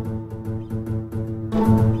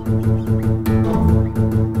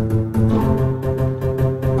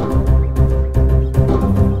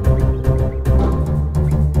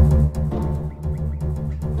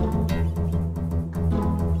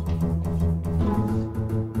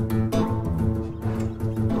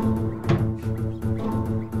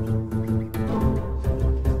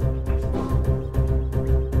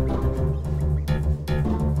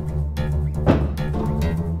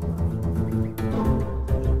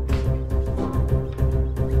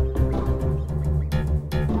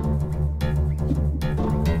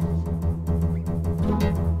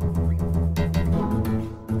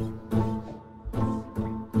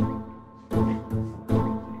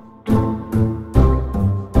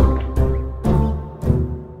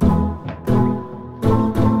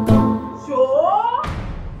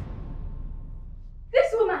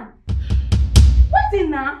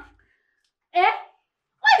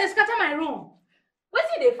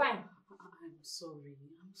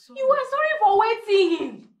 You are sorry for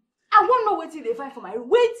waiting. I won't know waiting they find for my room.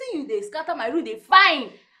 Waiting you they scatter my room they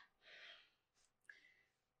find.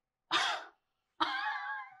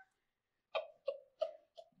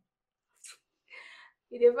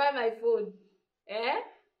 You they find my phone.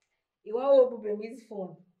 You want to open his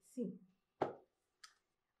phone. See.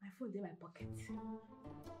 My phone in my pocket.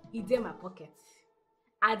 It's in my pocket.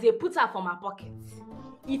 I they put her for my pocket.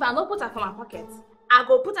 If I don't put her for my pocket, I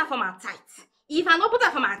go put her for my tight. If I don't put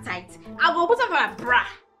her for my tight, I go put her for my bra.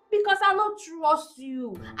 Because I don't trust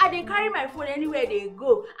you. I dey carry my phone anywhere they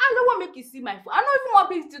go. I don't want to make you see my phone. I don't even want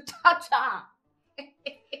people to touch her.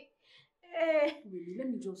 Really, let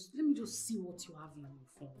me just see what you have in your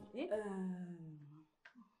phone.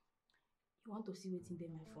 You want to see what's in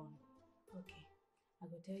my phone? Okay. I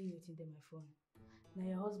go tell you what's in my phone. Now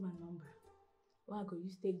your husband number. Well, I go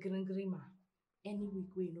use the green any week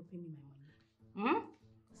where you no pay me my money.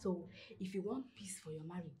 So if you want peace for your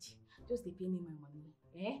marriage, just pay me my money.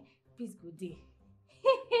 Peace go day.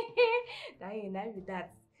 That ain't nice with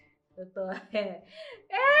that.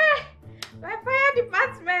 My fire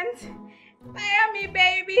department. Fire me,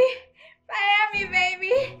 baby. Fire me,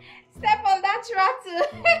 baby. Step on that throttle.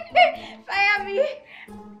 Fire me.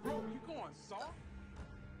 Bro, you going soft?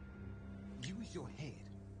 Use your head.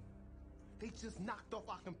 They just knocked off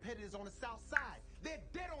our competitors on the south side. They're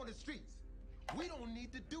dead on the streets. We don't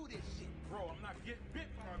need to do this shit. Bro, I'm not getting bit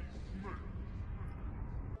by this.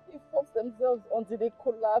 They forced themselves until they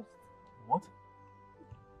collapsed. What?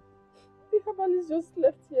 The herbalists just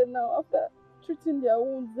left here now after treating their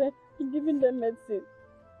wounds and giving them medicine.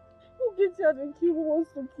 Who gets out and kill who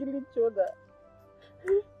wants to kill each other?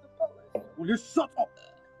 Will you shut up?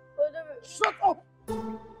 Shut up!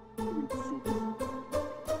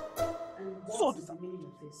 What is the meaning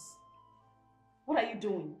of this? What are you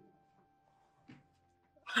doing?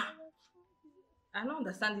 I don't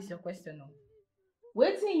understand this your question now.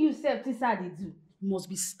 Waiting you self this how they do. You must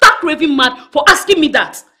be stark raving mad for asking me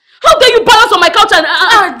that. How dare you balance on my couch and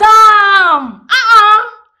damn!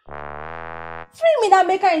 Free me now,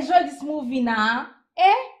 make her enjoy this movie now.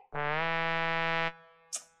 Eh? I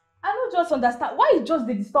don't just understand. Why you just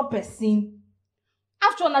dey disturb person?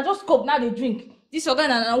 After all, I just cope now they drink. This your guy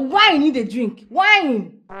now why you need a drink?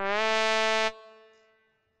 Wine!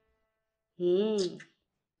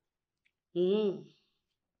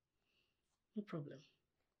 No problem.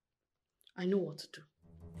 I know what to do.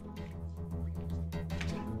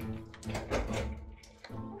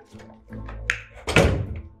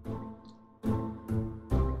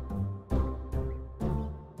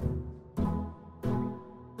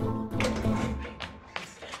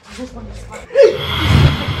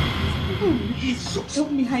 Jesus!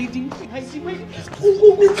 Help me hiding. Oh,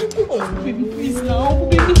 baby, please now.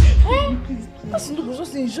 Baby, please. Listen,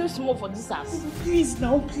 just enjoy small for this house. Please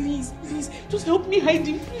now, please. Just help me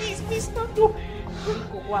hiding. Please, now. Go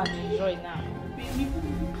and enjoy now. Baby,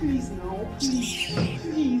 please now.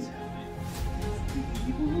 Please.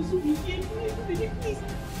 You will also be here. Baby, please.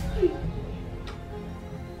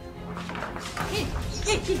 Hey,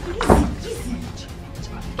 easy.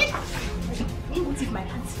 Don't take my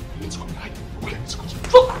hands. Let's go, right? Okay, let's go.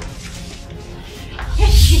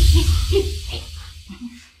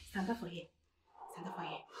 Stand up for here.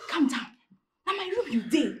 Calm down. Now my room you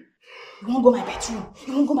dey. You won't go my bedroom.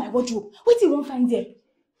 You won't go my wardrobe. What you won't find there?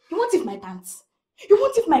 You won't thief my pants. You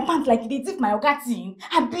won't thief my pants like they thief my Ogati.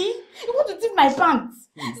 Abi? You want to thief my pants?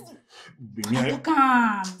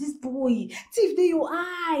 Calm. This boy. Thief dey your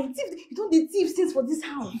eye. You don't dey thief things for this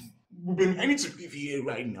house. Ben, I need to leave here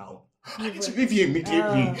right now. I need to leave here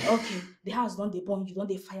immediately. Okay. The house don't dey burn you, don't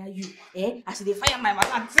dey fire you. Eh? As they fire my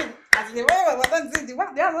mother too. As they fire my mother too. The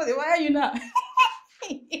house don't dey fire you now.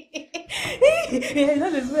 You know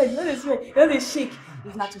they swear. You know they shake.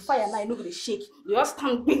 If not to fire now, you know they shake. You just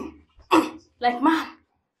stand bing. Like man.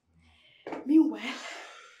 Meanwhile.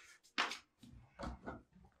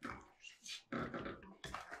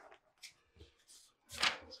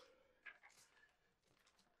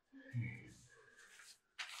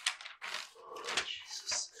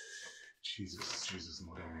 Jesus,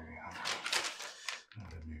 Mother Mary,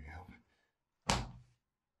 help me.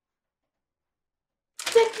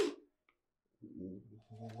 Take me.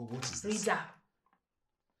 What is this? Reader.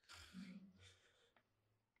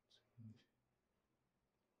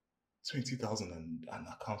 $20,000 and an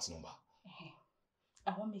account number. I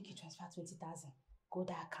won't make you transfer 20,000. Go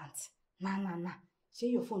that account. Nah. Say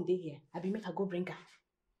your phone dey here. I be make her go bring her.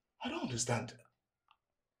 I don't understand.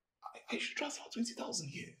 I should transfer 20,000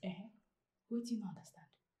 here. What do you not understand?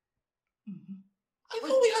 I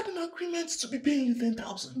thought we had an agreement to be paying you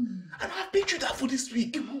 10,000, and I paid you that for this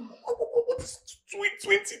week. What is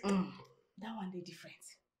 20? That one dey different.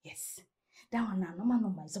 Yes. That one now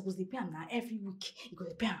normal. You suppose they pay am now every week. You go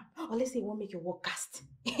to pay am. Or let's say you won't make your work cast.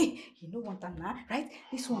 You know what am now, right?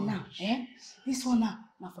 This one now, This one now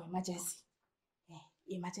for emergency.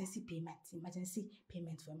 Emergency payment for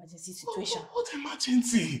emergency situation. What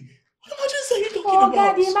emergency? What emergency are you talking about?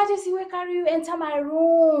 God, the emergency will carry you enter my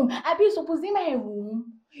room. I be supposed in my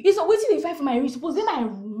room. You so waiting they find for my room. Supposed in my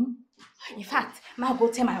room. In fact, my go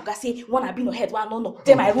tell my oga say one I be no head, one no.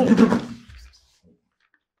 Tell my room.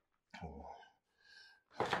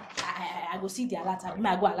 I go see the alert.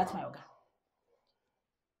 I go alert my oga.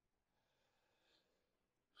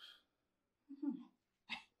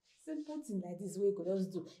 Simple thing like this, we could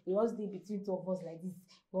just do. We just do between two of us like this.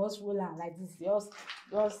 We just roll on like this. We just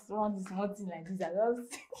run this one thing like this. I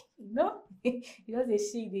just, you know, you know they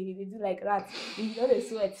shake, they do like that. You know they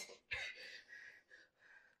sweat.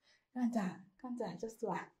 Calm down, just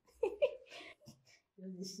do it. You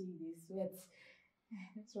know they shake, they sweat.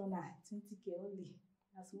 Let's run now, 20K only.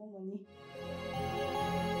 That's more money.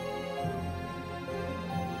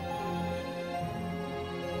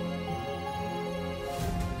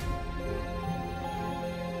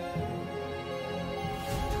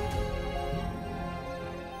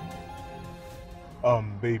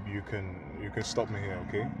 Babe, you can stop me here,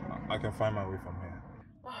 okay? I can find my way from here.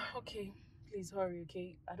 Oh, okay. Please hurry,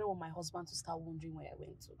 okay? I don't want my husband to start wondering where I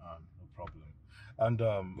went to. No problem. And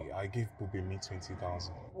I gave Bobby me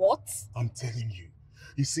 20,000. What? I'm telling you.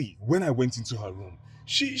 You see, when I went into her room,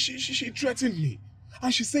 she threatened me.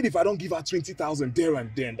 And she said if I don't give her 20,000 there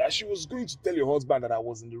and then, that she was going to tell your husband that I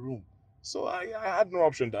was in the room. So I had no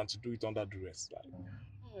option than to do it under duress.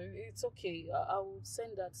 Oh, it's okay. I will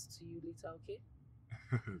send that to you later, okay?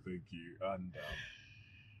 Thank you. And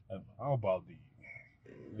how about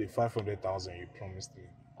the 500,000 you promised me?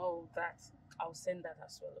 Oh, that. I'll send that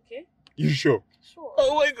as well, okay? You sure? Sure.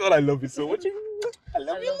 Oh my God, I love you so much. I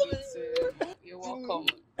love I you. love you too. You're welcome.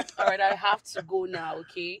 Alright, I have to go now,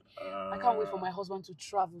 okay? I can't wait for my husband to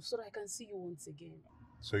travel so that I can see you once again.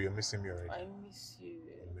 So you're missing me already? I miss you.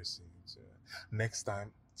 I'm missing you. Next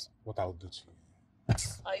time, what I'll do to you.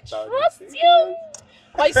 I trust you!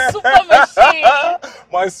 My super machine!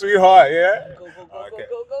 My sweetheart, yeah? Go, go, go, Okay.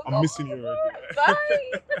 go, go, go. I'm missing you already.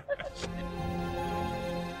 Bye!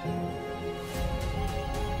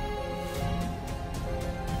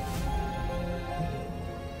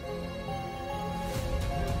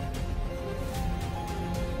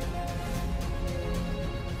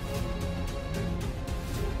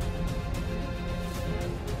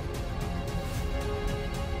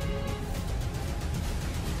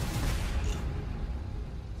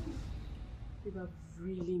 I've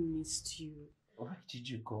really missed you. Why did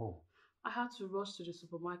you go? I had to rush to the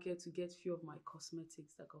supermarket to get few of my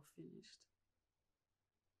cosmetics that got finished.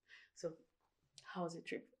 So, how was the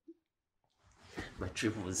trip? My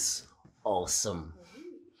trip was awesome.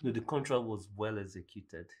 No, the contract was well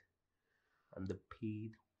executed. And they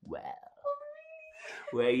paid well.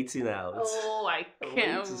 We're eating out. Oh, I I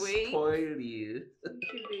can't want to wait. spoil you. Thank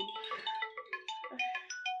you, babe.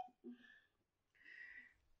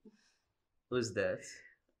 Who's that?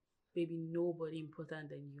 Baby, nobody important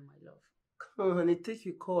than you, my love. Come on, honey, take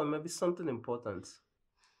your call. It might be something important.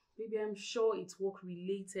 Baby, I'm sure it's work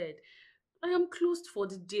related. I am closed for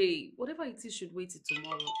the day. Whatever it is should wait till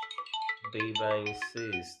tomorrow. Babe, I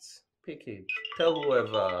insist. Pick it. Tell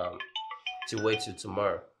whoever to wait till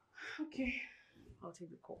tomorrow. Okay. I'll take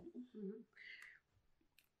the call.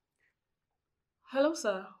 Hello,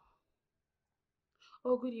 sir.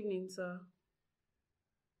 Oh, good evening, sir.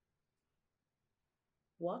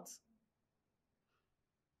 What?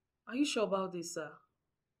 Are you sure about this, sir?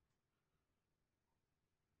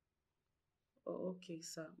 Oh, okay,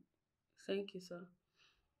 sir. Thank you, sir.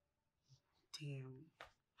 Damn.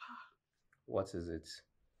 What is it?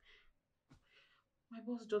 My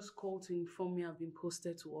boss just called to inform me I've been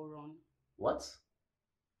posted to Oron. What?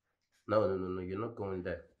 No, you're not going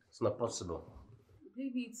there. It's not possible.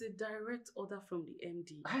 Baby, it's a direct order from the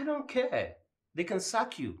MD. I don't care. They can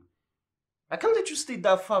sack you. I can't let you stay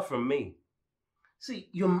that far from me. See,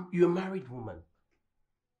 you're a married woman.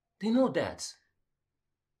 They know that.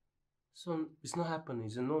 So it's not happening.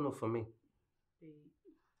 It's a no-no for me. Babe.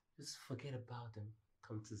 Just forget about them.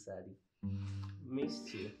 Come to Zaddy.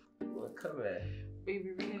 Missed you. Well, come here. Baby,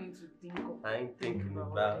 you really need to think of I ain't thinking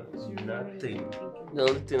about it. You really nothing. need to think about The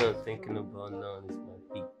only thing I'm thinking about now is my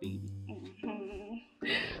big baby.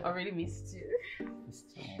 I really missed you. Missed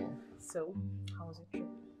you more. So, how was your trip?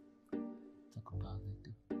 Talk about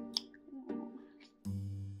it.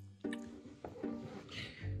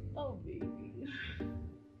 Oh, baby.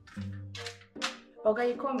 Okay,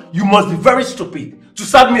 you coming? You must be very stupid to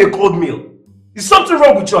serve me a cold meal. Is something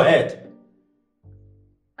wrong with your head?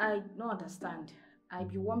 I don't understand. I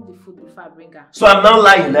be warm the food before I bring her. So I'm now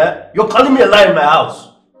lying, eh? You're calling me a lie in my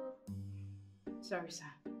house. Sorry, sir.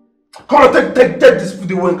 Come on, take this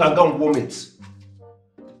food away and go and warm it.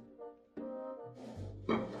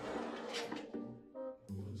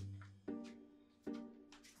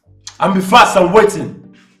 And be fast, I'm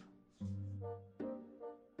waiting.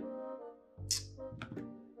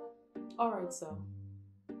 Alright, sir.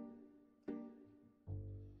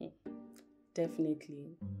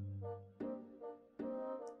 Definitely.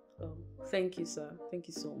 Oh, thank you, sir. Thank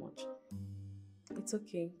you so much. It's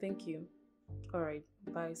okay. Thank you. Alright.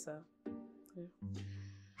 Bye, sir. Yeah.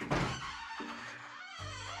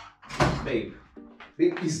 Babe,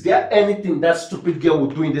 is there anything that stupid girl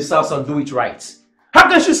would do in this house and do it right? How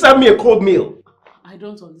can she serve me a cold meal? I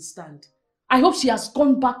don't understand. I hope she has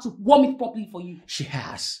gone back to warm it properly for you. She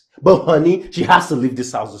has. But honey, she has to leave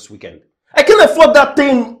this house this weekend. I can't afford that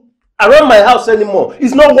thing around my house anymore.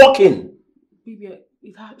 It's not working. Baby,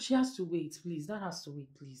 she has to wait, please. That has to wait,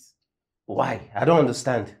 please. Why? I don't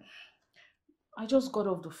understand. I just got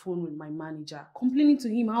off the phone with my manager, complaining to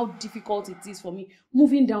him how difficult it is for me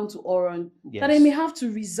moving down to Oron, Yes. that I may have to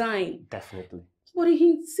resign. Definitely. But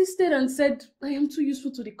he insisted and said I am too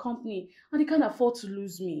useful to the company and he can't afford to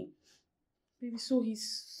lose me. Baby, so he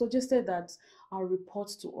suggested that I'll report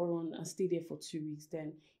to Oron and stay there for 2 weeks.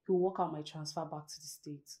 Then he'll work out my transfer back to the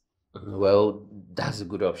States. Well, that's a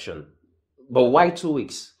good option. But why 2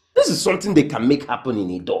 weeks? This is something they can make happen in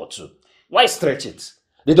a day or two. Why stretch it?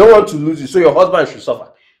 They don't want to lose you, so your husband should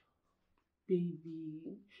suffer.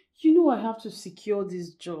 Baby, you know I have to secure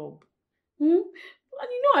this job. And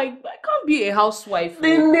you know I can't be a housewife.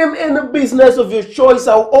 Then name any business of your choice.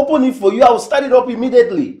 I'll open it for you. I'll start it up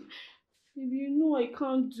immediately. Baby, you know I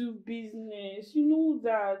can't do business. You know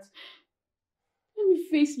that. Let me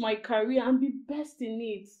face my career and be best in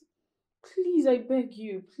it. Please, I beg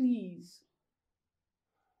you, please.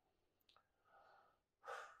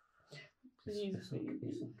 Please, baby.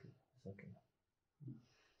 It's okay.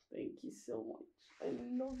 Thank you so much. I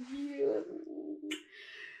love you.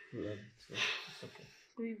 It's okay.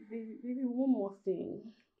 Baby, one more thing.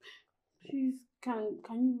 Please, can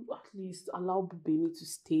you at least allow Bubemi to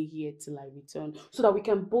stay here till I return so that we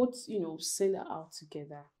can both, send her out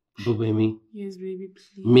together? Bubemi? Yes, baby,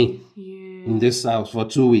 please. Me? Yeah. In this house for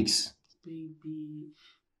 2 weeks? Baby.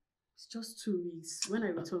 It's just 2 weeks. When I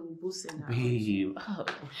return, we'll both send her Babe.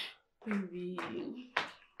 out. Baby.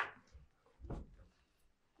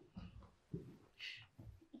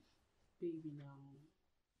 Baby now.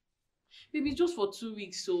 Baby, just for 2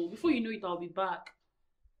 weeks, so before you know it, I'll be back.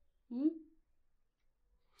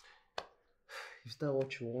 Is that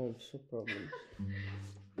what you want? No problem.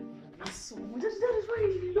 So much. That is why I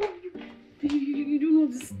love you. Baby, you don't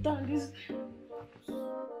understand this.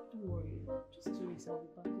 Don't worry. Just 2 weeks, I'll be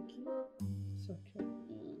back, okay? It's okay.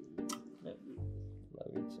 Love you.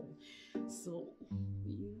 Love you too. So,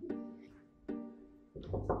 you.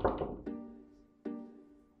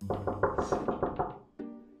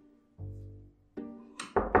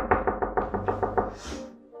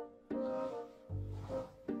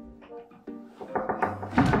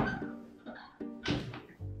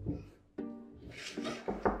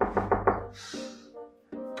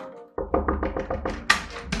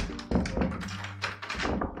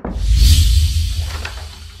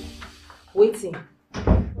 Waiting.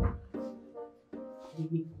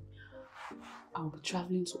 Baby, I'll be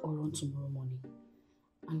traveling to Oron tomorrow morning.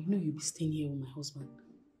 And you'll be staying here with my husband.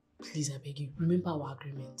 Please, I beg you, remember our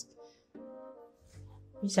agreement.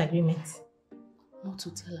 Which agreement? Not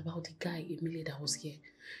to tell about the guy, Emile, that was here.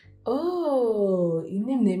 Oh, he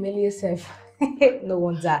named Emily yourself. No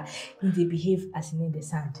wonder he dey behave as he in the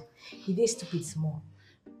sand. He dey stupid small.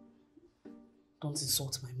 Don't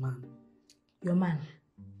insult my man. Your man?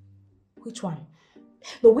 Which one?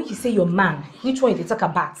 No, when you say your man, which one you dey talk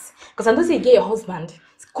about? Because I don't say you get your husband.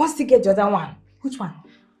 Can't still get the other one. Which one?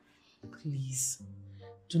 Please,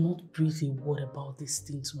 do not breathe a word about this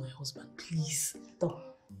thing to my husband. Please. Though,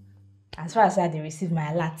 as far as I dey receive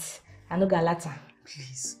my alert, I no get alert.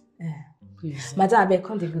 Please. Please. Madam, I beg,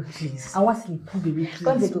 come dey go. Please. I want sleep. Baby, please.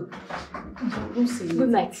 Come dey go. Don't say it. Good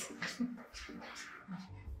night.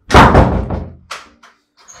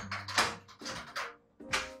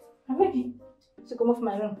 I'm ready to come off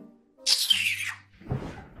my room.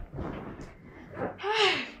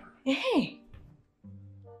 Hey.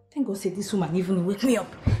 Thank God say this woman even wake me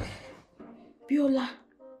up. Biola.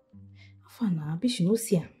 How far now? I she no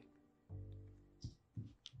see her.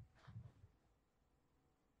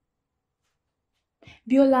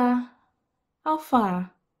 Biola, how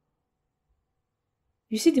far?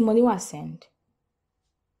 You see the money I send?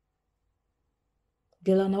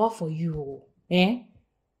 Biola, now what for you? Eh?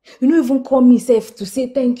 You don't even call me safe to say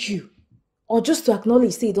thank you. Or just to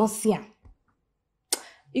acknowledge say you don't see her.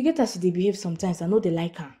 You get as they behave sometimes. I know they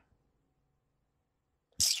like her.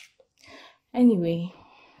 Anyway,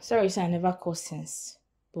 sorry sir, I never called since.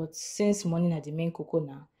 But since morning at the main cocoa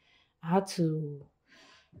now, I had to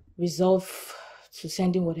resolve to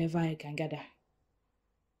send in whatever I can gather.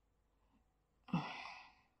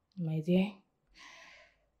 My dear,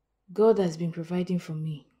 God has been providing for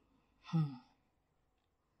me.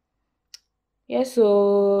 Yes,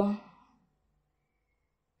 so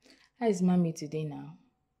how is mommy today now?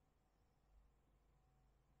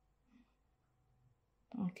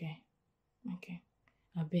 Okay.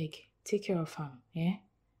 I beg, take care of her, eh?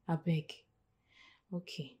 I beg.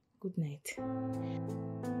 Okay, good night.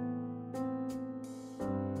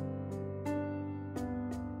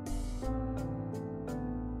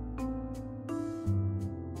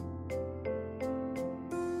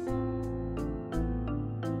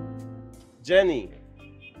 Jenny.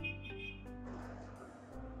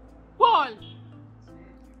 Paul!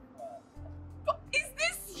 Is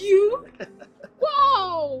this you?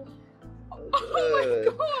 Wow! Oh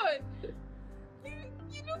my God!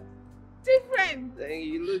 fine. Dang,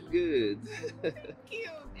 you look good. Thank you.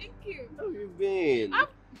 Thank you. How have you been?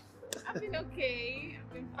 I've been okay.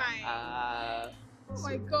 I've been fine. Oh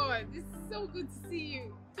my God, it's so good to see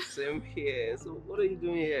you. Same here. So what are you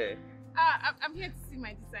doing here? I'm here to see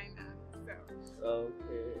my designer. So.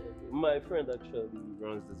 Okay. My friend actually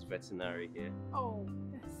runs this veterinary here. Oh,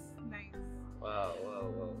 that's nice. Wow.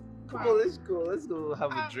 Come Wow. on, let's go. Let's go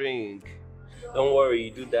have a drink. Don't worry,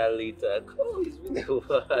 you do that later. Come on, it's been a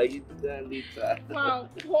while. You do that later. Wow,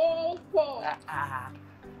 Paul.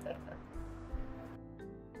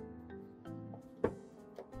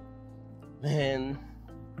 Man,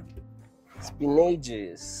 it's been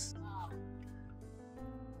ages.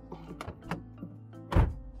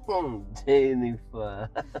 Oh, Jennifer.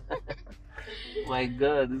 My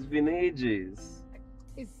God, it's been ages.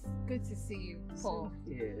 It's good to see you, Paul.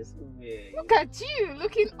 Yes, yeah. Look at you,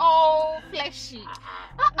 looking all fleshy.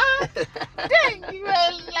 Then you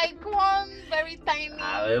were like one very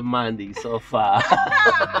tiny. Mandy, so far.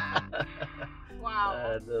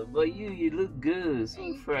 Wow. But you look good, so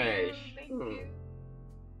Thank fresh. You. Thank you.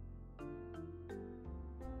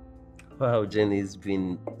 Wow, Jenny, it's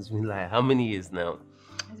been like how many years now?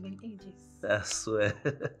 It's been ages. I swear.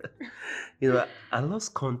 You know, I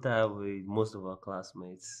lost contact with most of our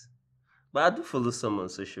classmates. But I do follow some on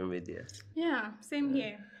social media. Yeah, same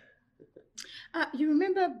here. You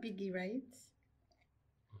remember Biggie, right?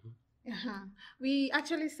 Mm-hmm. We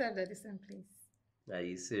actually served at the same place. Are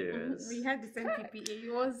you serious? We had the same PPA.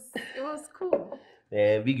 It was cool.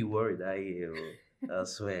 Man, Biggie worried I hear. I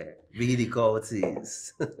swear. Biggie the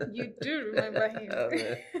cultist. You do remember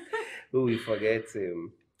him. Who will forget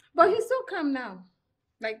him? But he's so calm now.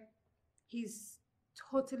 Like, he's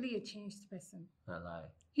totally a changed person. I lie.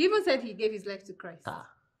 He even said he gave his life to Christ.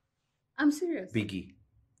 I'm serious. Biggie.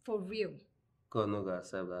 For real. God no go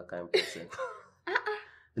accept that kind of person.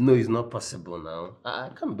 No, it's not possible now. I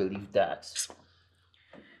can't believe that.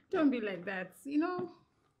 Don't be like that. You know,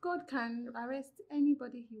 God can arrest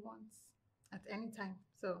anybody he wants at any time.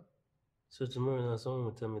 So Tomorrow now someone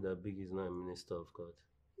will tell me that Biggie is not a minister of God.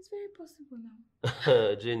 it's very possible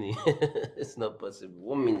now. Jenny, it's not possible.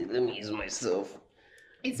 1 minute, let me use myself.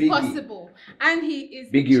 It's Biggie. possible. And he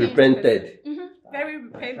is Biggie repented. Very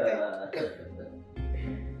repented.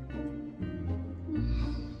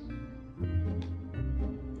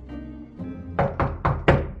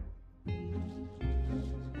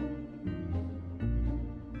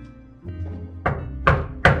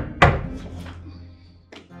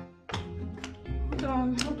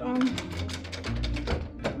 Hold on.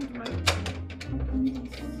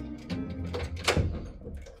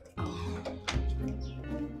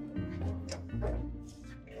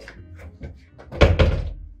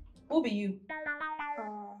 Who be you?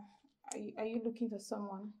 Are you looking for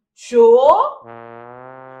someone? Sure.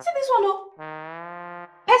 See this one, oh.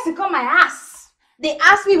 Person come my ass. They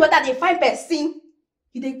ask me whether they find person.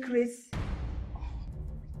 He dey crazy.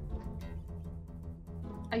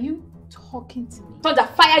 Are you talking to me? Thunder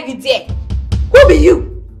fire you there. Who be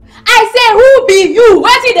you? I say who be you?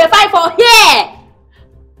 What did they find for here?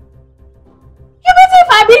 You be Thief,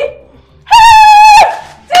 Abi? Hey!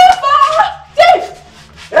 Thief!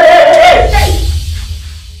 Hey!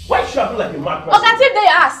 Why you shouting like a mad person? Oga Thief, they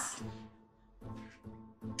ask.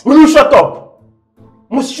 Will you shut up?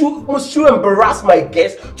 Must you embarrass my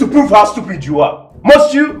guests to prove how stupid you are?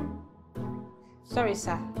 Must you? Sorry,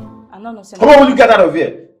 sir. I don't know. Come on, will you get out of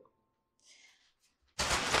here?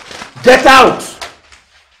 Get out!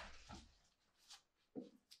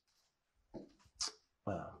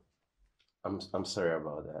 I'm sorry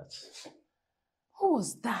about that. Who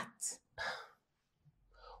was that?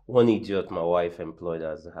 One idiot my wife employed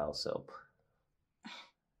as a house help.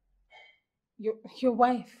 Your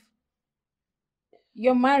wife?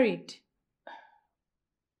 You're married?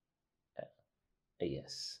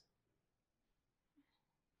 Yes.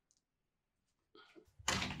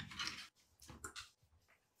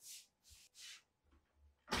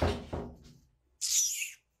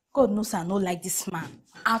 God knows I don't like this man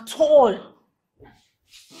at all.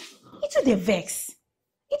 He too dey vex.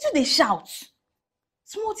 He too dey shout.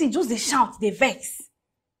 Small thing just dey shout, dey vex.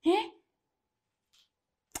 I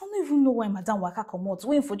don't even know why Madam Waka comot.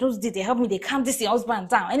 Waiting for just dey help me, they calm this your husband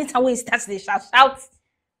down. Anytime when he starts, they shout. I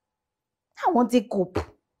won't take cope.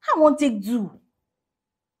 I won't take do.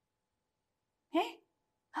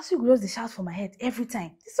 That's why you just dey shout for my head every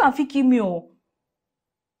time. This one fit kill me, oh.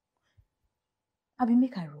 I be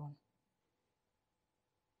make I run.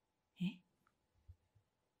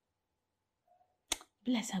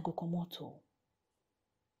 Be like say I go comot oh.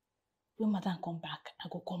 When Madam come back, I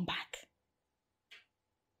go come back.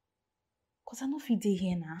 Cause I no fit dey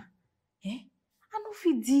here now.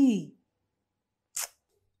 Fidi.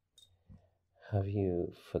 Have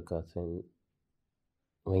you forgotten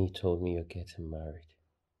when you told me you're getting married?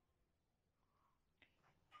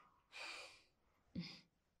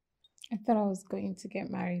 I thought I was going to get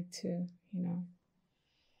married too, you know.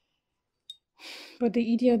 But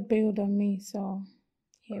the idiot bailed on me, so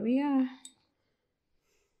here we are.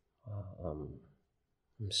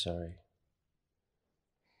 I'm sorry.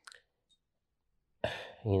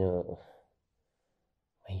 You know,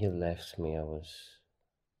 when you left me, I was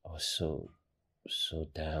so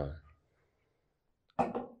down.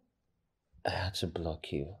 I had to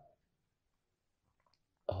block you.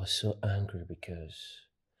 I was so angry because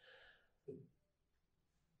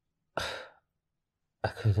I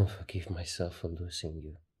couldn't forgive myself for losing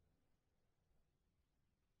you.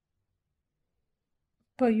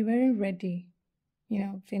 But you weren't ready. You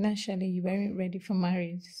know, financially, you weren't ready for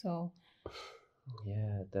marriage, so.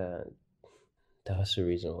 Yeah, that was the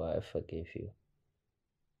reason why I forgave you.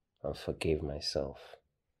 I forgave myself.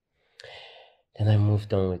 Then I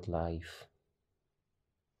moved on with life.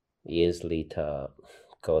 Years later,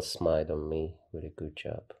 God smiled on me with a good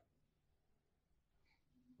job.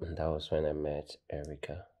 And that was when I met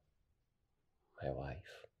Erica, my wife.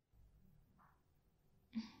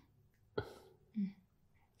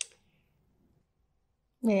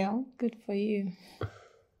 Well, good for you,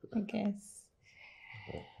 I guess.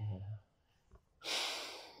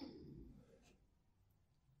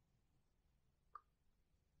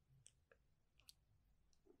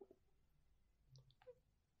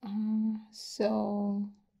 So,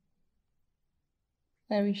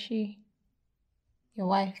 where is she? Your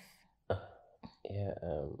wife? Yeah,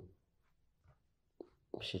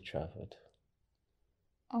 she traveled.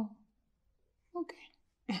 Oh,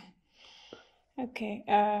 okay. Okay,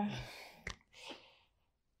 I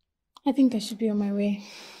think I should be on my way.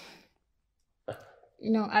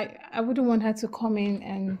 You know, I wouldn't want her to come in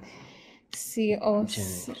and see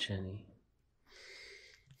us. Jenny.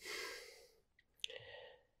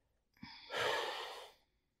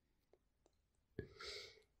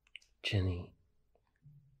 Jenny,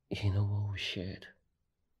 you know what we shared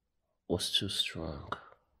was too strong.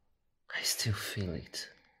 I still feel it.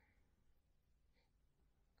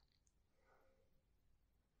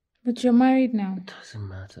 But you're married now. It doesn't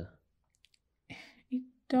matter. It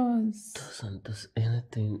does. Does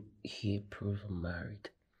anything here prove I'm married?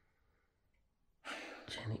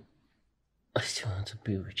 Jenny, I still want to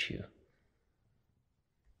be with you.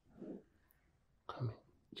 Come here,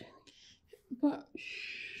 Jenny. But we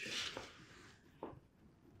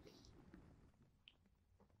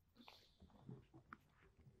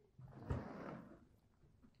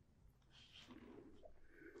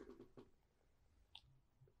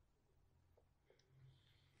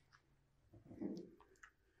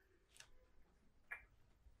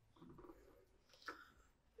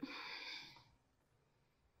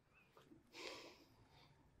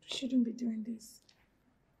shouldn't be doing this.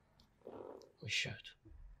 We should.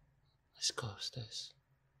 Let's go upstairs.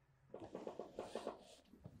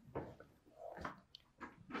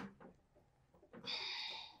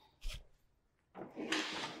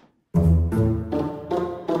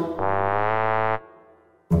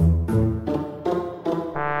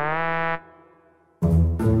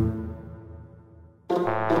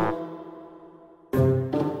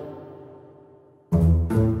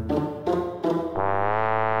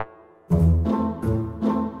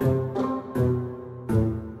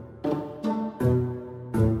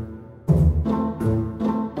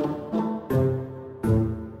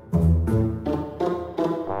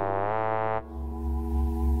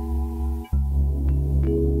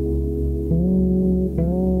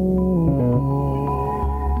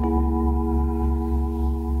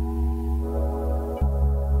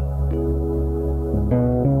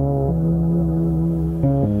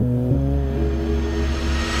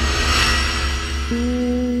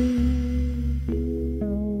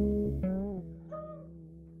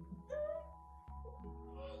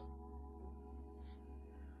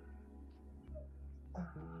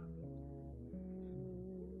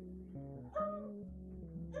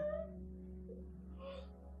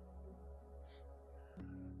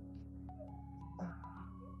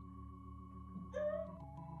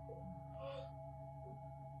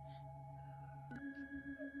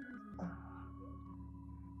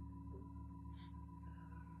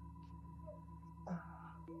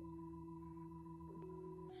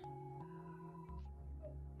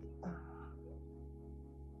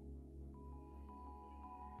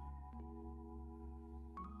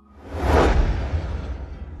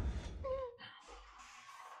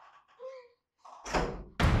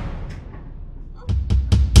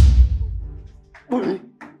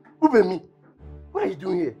 Ubemi, what are you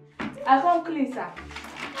doing here? I don't clean, sir.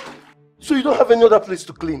 So you don't have any other place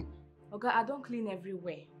to clean? Okay, I don't clean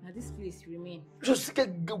everywhere. Now this place remain. Just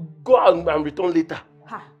go out and return later.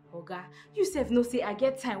 Ha, Oga, you sef no say I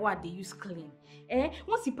get time what they use clean.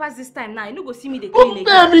 Once you pass this time now, you no go see me the clean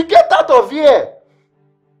again. Baby, get out of here!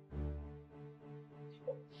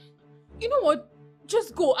 You know what?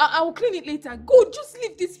 Just go. I will clean it later. Go, just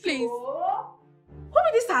leave this place. Oh, who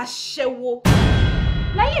be this ashewo?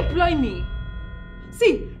 Now you employ me.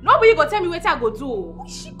 See, nobody go tell me what I go do. Who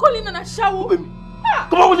is she calling an ashawo? Baby,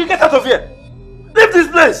 come on, will you get out of here? Leave this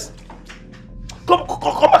place! Come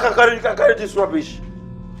back and carry this rubbish.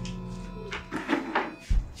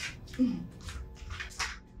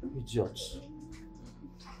 Idiots.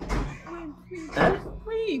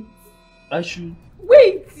 Wait. I should.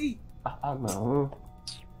 Wait. No.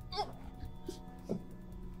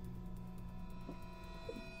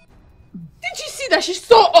 Did you see that she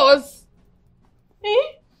saw us?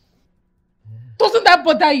 Doesn't that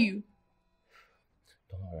bother you?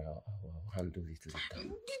 Don't worry, I'll handle it later.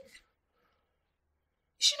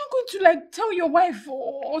 Is she not going to like tell your wife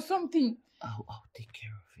or something? I'll take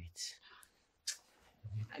care of it.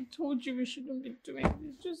 I told you we shouldn't be doing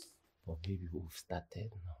this. Just. But maybe we've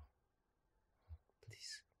started now.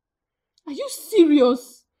 Please. Are you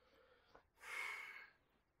serious?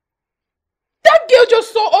 That girl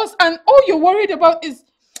just saw us and all you're worried about is...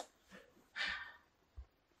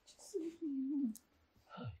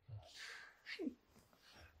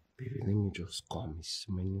 Baby, let me just calm. It's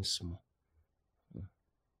remaining small.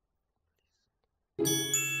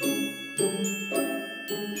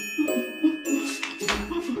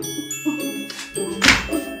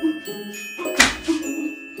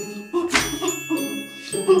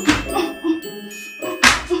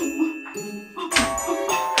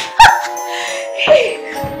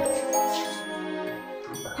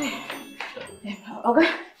 Okay.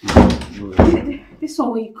 This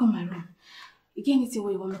one where you come my room. You get anything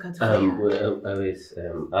where you want me to do?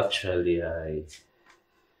 Actually,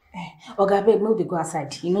 Oga, babe, no, they go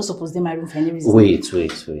outside. You not supposed to my room for any reason. Wait.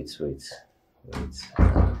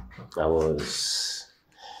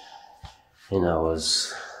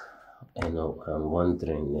 I'm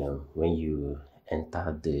wondering when you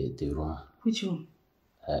entered the room. Which room?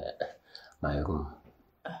 My room.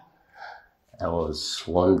 I was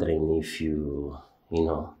wondering if you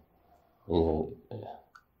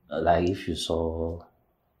like if you saw,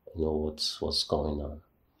 what's going on.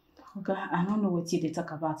 Okay, I don't know what they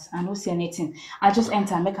talk about. I don't see anything. I just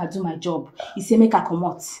enter and make her do my job. He say make her come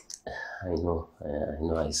out. I know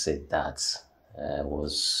I said that. I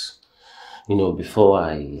was, before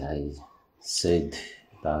I said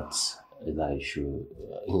that I should,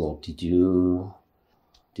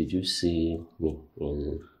 did you see me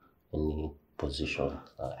in any position?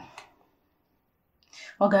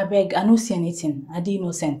 Okay, beg, I don't see anything. I dey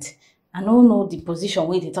innocent. I don't know the position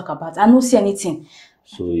where they talk about. I don't see anything.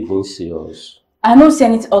 So you didn't see us? I don't see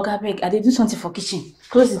anything. Okay, beg, I dey do something for kitchen.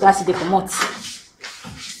 Close the door so they come out.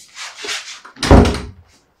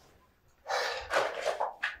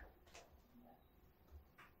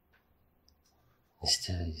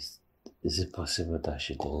 Is it possible that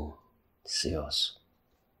she didn't see us?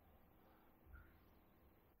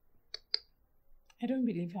 I don't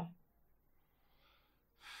believe her.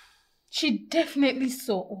 She definitely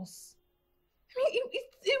saw us. I mean,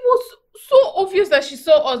 it was so obvious that she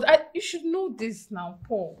saw us. You should know this now,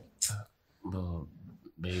 Paul.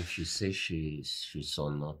 But if she says she saw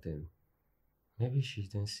nothing, maybe she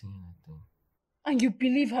didn't see anything. And you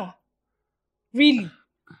believe her? Really?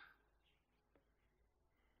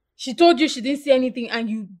 She told you she didn't see anything and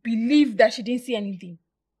you believe that she didn't see anything?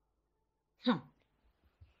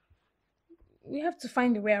 We have to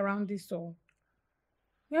find a way around this, or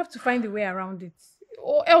we have to find a way around it.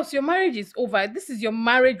 Or else your marriage is over. This is your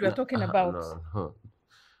marriage we're talking about. No.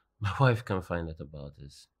 My wife can find out about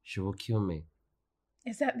this. She will kill me.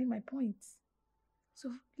 Exactly my point.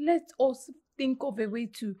 So let us think of a way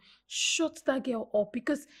to shut that girl up,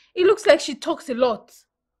 because it looks like she talks a lot.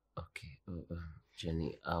 Okay,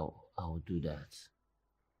 Jenny, I'll do that.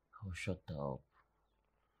 I'll shut her up.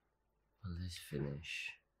 But let's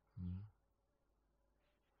finish.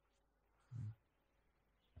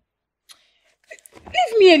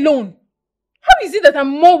 Leave me alone. How is it that I'm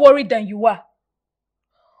more worried than you are?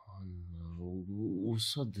 Oh no, we'll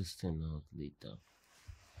sort this thing out later.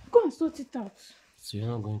 Go and sort it out. So you're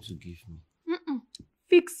not going to give me?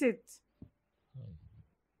 Fix it.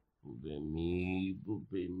 Bubemi.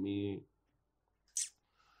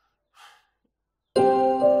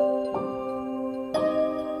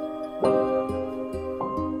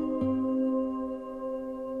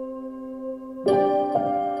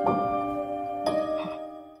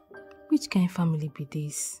 Which kind of family be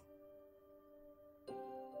this?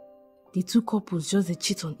 The two couples just they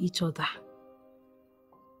cheat on each other.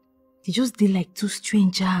 They just did like two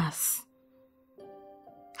strangers.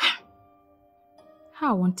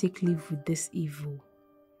 How I want to take leave with this evil?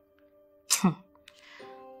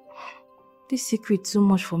 This secret too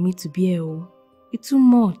much for me to bear. Oh. It's too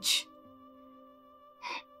much.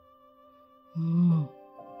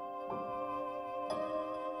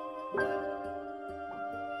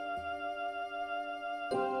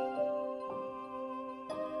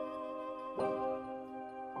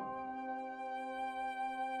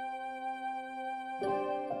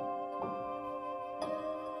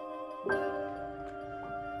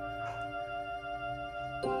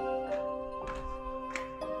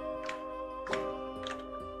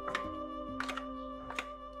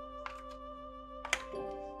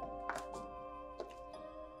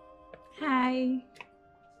 Hi.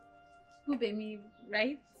 Ubemi,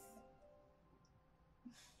 right?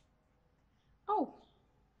 Oh.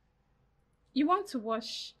 You want to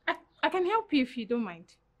wash? I can help you if you don't mind.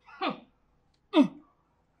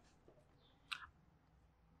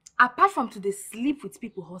 Apart from to sleep with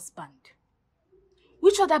people's husband,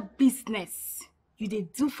 which other business you dey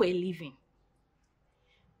do for a living?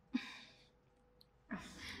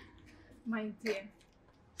 My dear.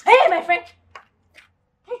 Hey, my friend.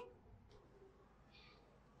 Hey.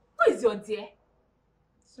 Who is your dear?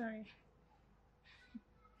 Sorry.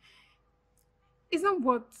 It's not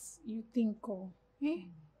what you think of. Eh?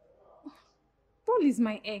 Paul is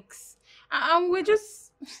my ex. And we're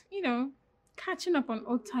just, catching up on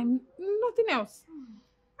old time. Nothing else.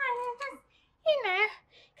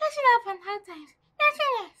 Catching up on hard times.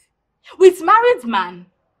 Nothing else. With married man?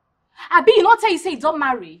 Abi, you not tell you say you don't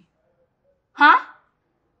marry? Huh?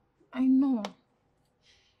 I know.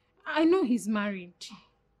 I know he's married.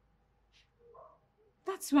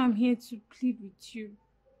 That's why I'm here to plead with you.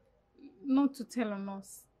 Not to tell on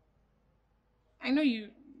us. I know you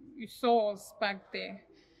saw us back there.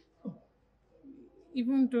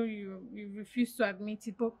 Even though you refuse to admit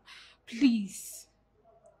it, but please,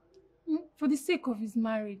 for the sake of his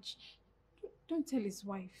marriage, don't tell his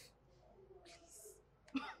wife.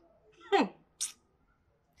 Please.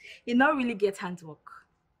 You not really get handwork.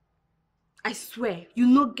 I swear, you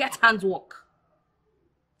no get handwork.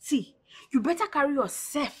 See, you better carry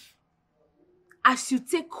yourself. As you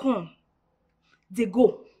take home, they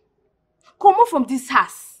go. Come on from this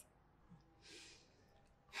house.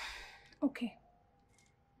 Okay.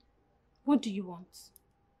 What do you want?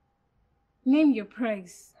 Name your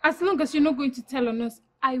price. As long as you're not going to tell on us,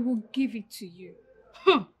 I will give it to you.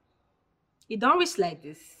 You don't wish like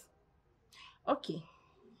this. Okay.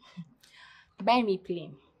 Buy me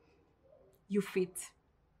plane. You fit.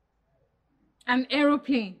 An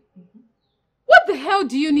aeroplane? What the hell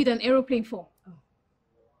do you need an aeroplane for? Oh.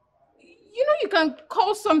 You know you can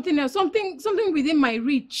call something else, something within my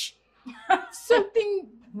reach. Something...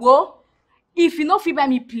 Well, if you no fit buy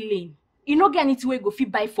me plane, you no get anything wey go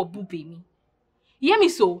fit buy for boo baby. You hear me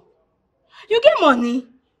so? You get money.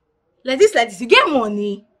 Like this, you get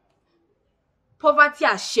money. Poverty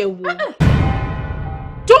ashewo.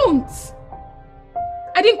 Don't!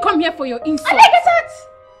 I didn't come here for your insult. I like it.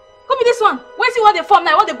 Come with this one. Where's you want the form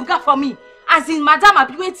now? I want the book for me. As in, madam, I'll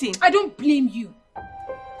be waiting. I don't blame you.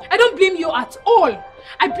 I don't blame you at all.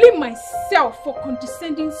 I blame myself for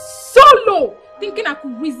condescending so low, thinking I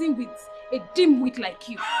could reason with a dimwit like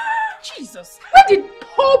you. Jesus, where did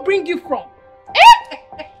Paul bring you from?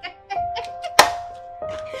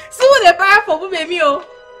 See what they para for baby oh.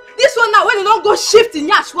 This one now, when they don't go shift in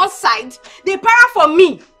yash one side, they para for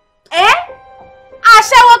me. Eh? I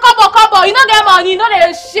say one couple, you don't get money, you know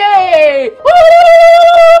they share.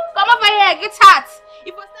 Come over here, get hot.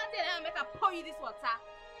 If I stand there and make a pour you this water.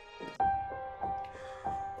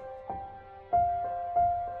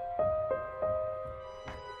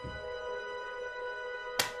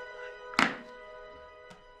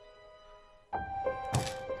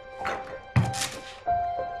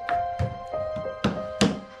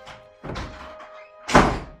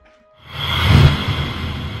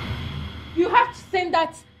 You have to send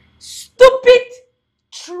that stupid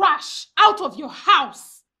trash out of your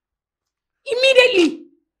house immediately.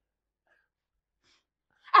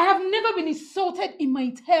 I have never been insulted in my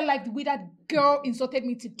entire life the way that girl insulted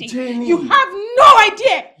me today. Jenny. You have no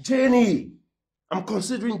idea. Jenny, I'm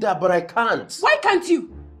considering that, but I can't. Why can't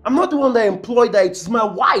you? I'm not the one that employed her. It's my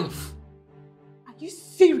wife. Are you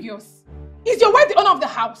serious? Is your wife the owner of the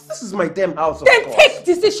house? This is my damn house, of Then course. take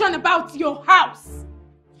decision about your house.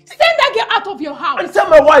 Send that girl out of your house. And tell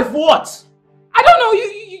my wife what? I don't know.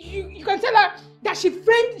 You can tell her that she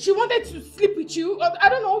wanted to sleep with you, or I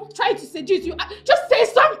don't know, try to seduce you. Just say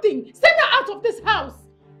something. Send her out of this house,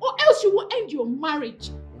 or else you will end your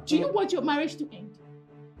marriage. Do you want your marriage to end?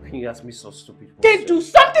 Can you ask me so stupid? Then do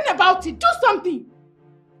something about it. Do something.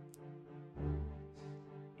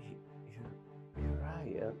 You're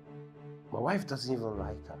right. Yeah. My wife doesn't even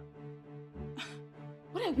like her.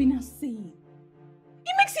 What are we now saying?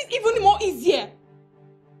 It makes it even more easier.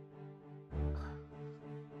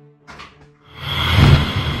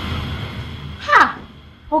 Ha!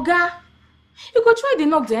 Oga, you go try the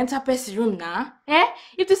knock to enter person room now. Eh?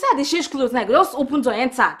 If they say they change clothes now, just open to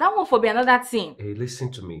enter. That one for be another thing. Hey,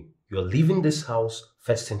 listen to me. You're leaving this house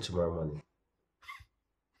first thing tomorrow morning.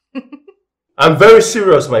 I'm very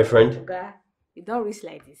serious, my friend. Oga, you don't risk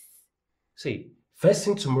like this. See, first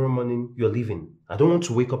thing tomorrow morning, you're leaving. I don't want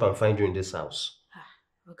to wake up and find you in this house.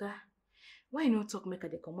 Oga, why you not talk make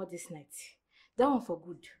they come out this night? That one for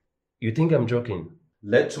good. You think I'm joking?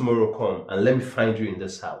 Let tomorrow come and let me find you in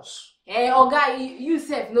this house. Eh, Oga, you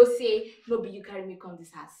sef no say, no be you carry me come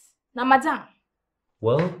this house. Now, madam.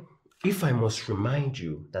 Well, if I must remind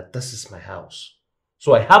you that this is my house,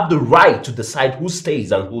 so I have the right to decide who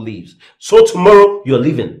stays and who leaves. So tomorrow, you're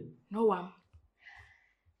leaving. No one.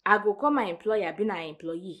 I go call my employer, be my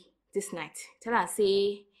employee this night. Tell her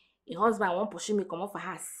say, your husband won't pursue me come off for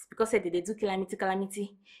house because say they do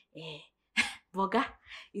calamity. Eh, Boga,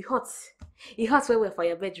 it hurts. It hurts well for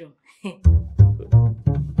your bedroom.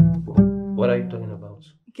 What are you talking about?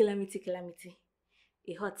 Calamity.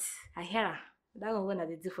 It hurts. I hear her. That one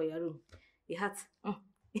they do for your room. It hurts.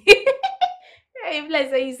 Hey, if like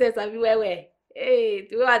say you say Sabi where. Hey,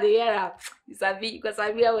 to go the hear her. You Sabi, because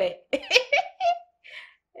Sabi where.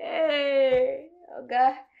 Hey,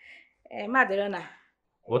 Oga. Hey, Maderona.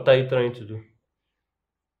 What are you trying to do?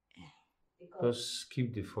 Just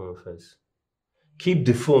keep the phone first. Keep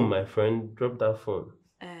the phone, my friend. Drop that phone.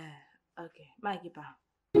 Okay. My keeper.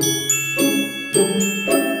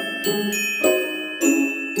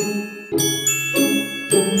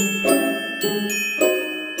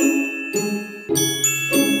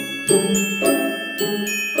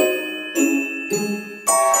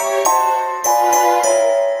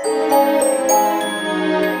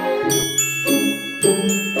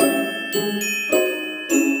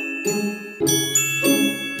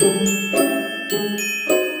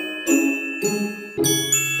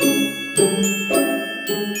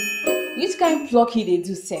 Which kind plucky they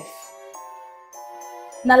do sef?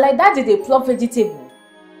 Now like that they pluck vegetable?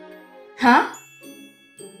 Huh?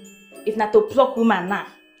 If not to pluck woman now,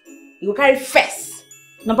 you go carry first,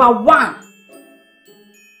 number one,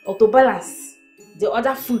 or to balance the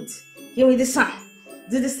other food. Give me this one,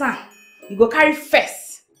 do this one. You go carry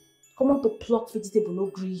first. Come on to pluck vegetable, no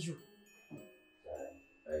gree you.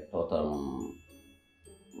 I thought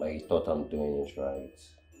I'm doing it right.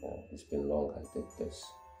 Yeah, it's been long. I did this.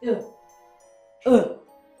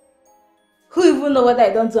 Who even know what I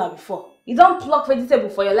don't do am before? You don't pluck vegetable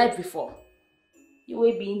for your life before. You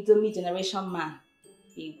will be Indomie generation man.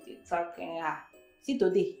 You talking See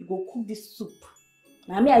today, you go cook this soup.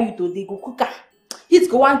 Now me and you today go cook her. He's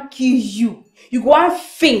go and kill you. You go and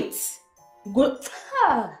faint. You go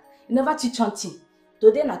you never teach hunting.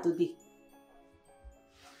 Today na today.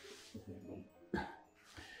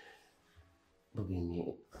 Baby,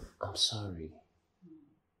 I'm sorry.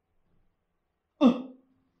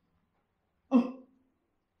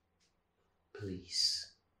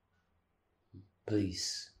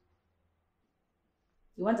 Please.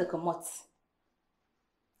 You want to come out?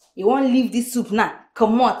 You want to leave this soup now?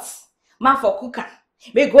 Come out. Man for cooker.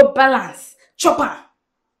 May go balance. Chopper.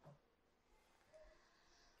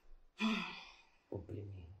 Oh,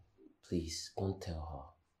 baby, please don't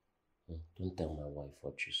tell her. Don't tell my wife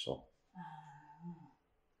what you saw.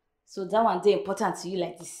 So that one day important to you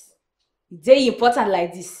like this? Day important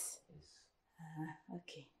like this?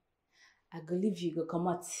 Okay. I go leave you, go come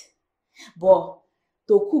out. But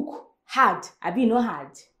to cook hard, I be no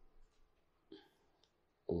hard.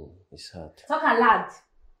 It's hard. Talk loud.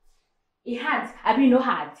 It hard, I be no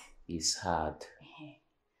hard. It's hard.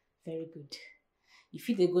 Very good. If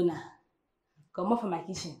you dey go now, come up from my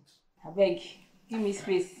kitchen. I beg, give me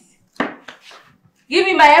space. Give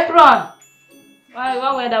me my apron. Why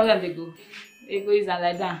wear that way they go? You go use and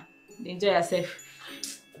lie down. Enjoy yourself.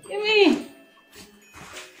 Give me.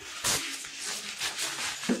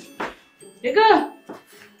 You go.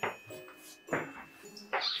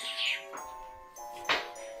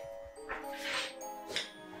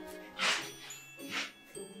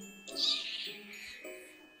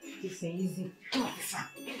 This is easy. Come on,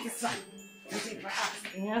 this one.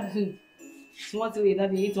 Small way that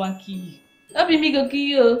they eat one key. That be me go kill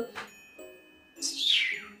you.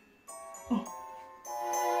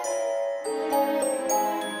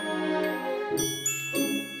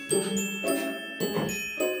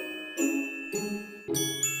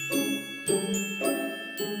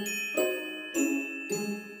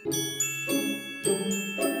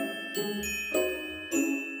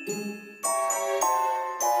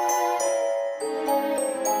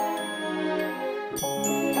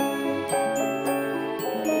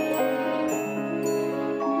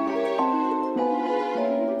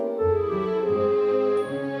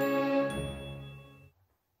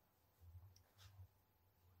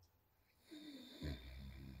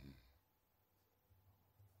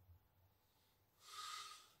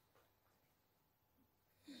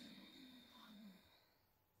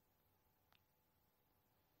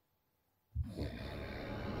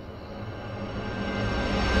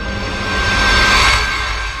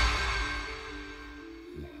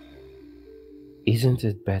 Isn't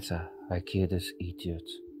it better I kill this idiot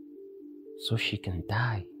so she can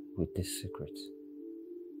die with this secret?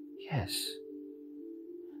 Yes.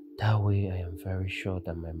 That way I am very sure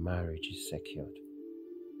that my marriage is secured.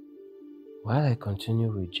 While I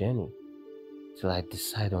continue with Jenny till I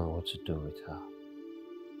decide on what to do with her.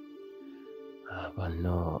 But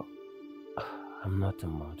no, I'm not a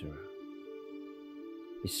murderer.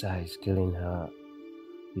 Besides, killing her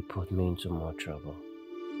will put me into more trouble.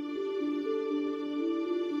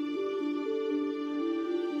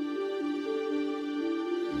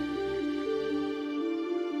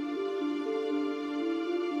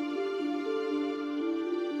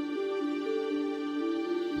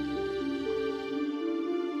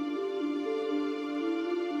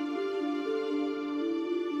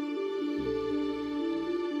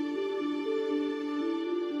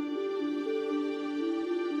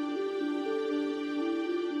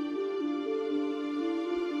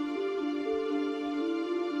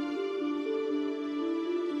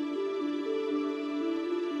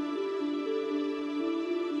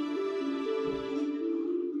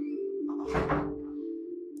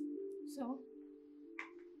 So?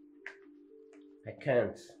 I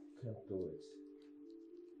can't do it.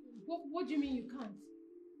 What do you mean you can't?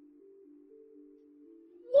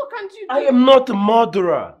 What can't you do? I am not a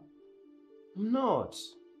murderer. I'm not.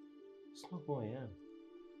 It's not who I am.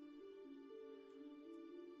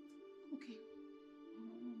 Okay.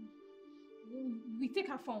 We take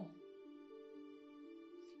her phone.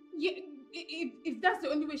 Yeah, if that's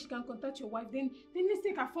the only way she can contact your wife, then let's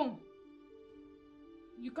take her phone.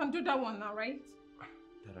 You can do that one now, right?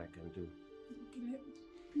 That I can do.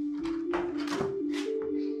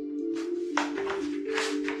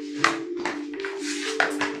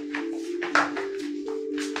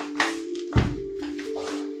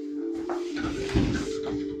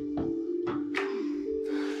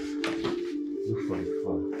 Look for the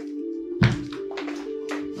phone.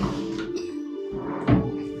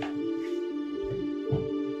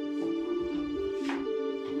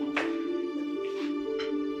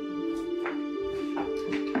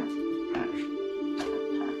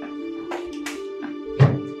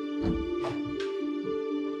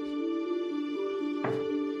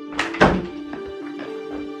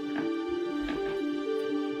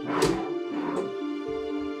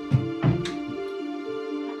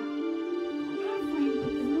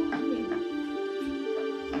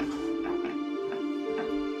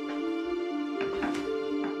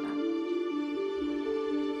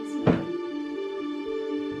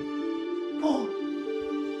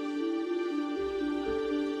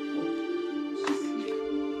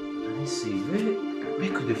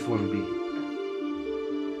 Where could the phone be?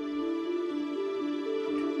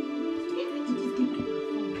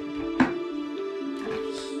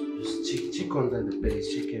 Just check under the bed,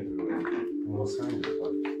 check everywhere. I must find the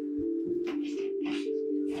phone.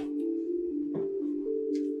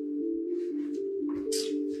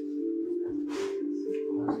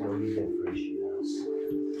 That's the only leverage she has.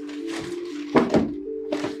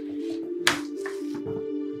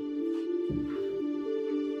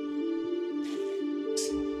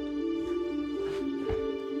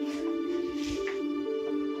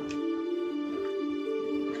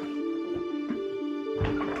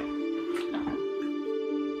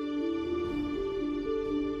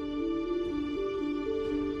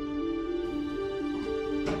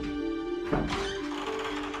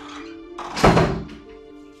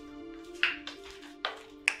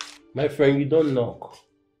 My friend, you don't knock.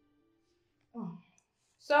 Oh.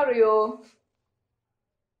 Sorry, oh.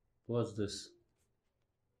 What's this?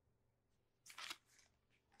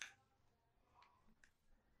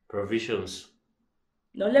 Provisions.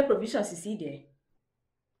 No let provisions you see there.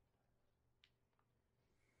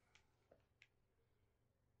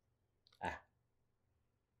 Ah.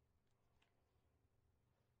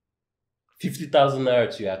 50,000 naira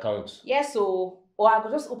to your account. Yes, so or I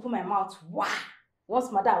could just open my mouth. Wow. Once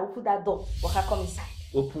mother open that door, Waka come inside.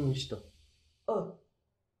 Open which door? Oh.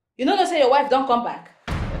 You know say your wife don't come back?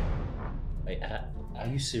 Wait, are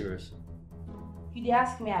you serious? You dey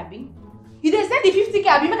ask me, Abi? You dey send the 50K,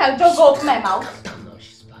 Abi, make I just go open my mouth? Calm down now,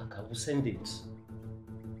 she's back. I will send it.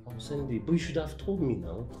 I will send it. But you should have told me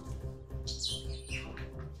now.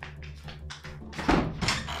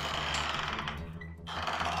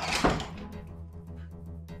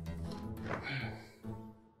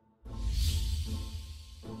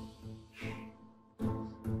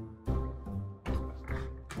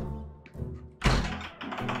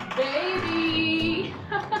 Baby!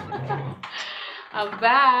 I'm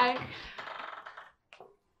back.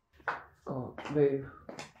 Oh, babe.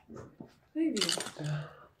 Baby.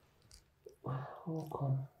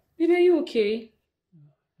 Welcome. Baby, are you okay?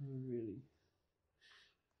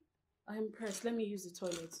 I'm pressed. Let me use the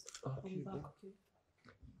toilet. I'll be back, okay?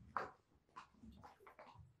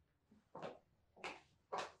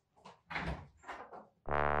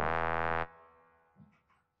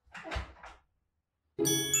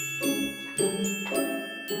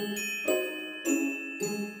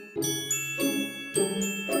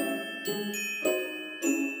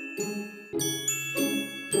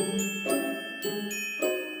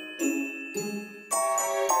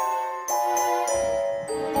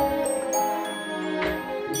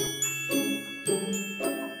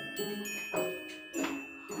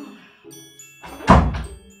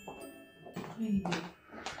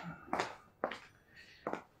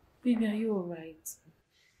 Baby, are you alright?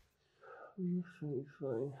 I'm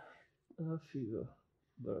fine. I have fever,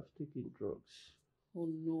 but I've taken drugs. Oh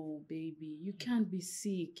no, baby. You can't be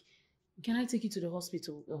sick. Can I take you to the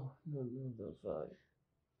hospital? Oh, no, that's fine.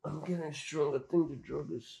 I'm getting strong. I think the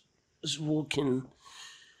drug is working.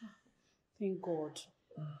 Thank God.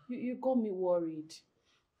 You got me worried.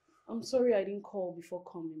 I'm sorry I didn't call before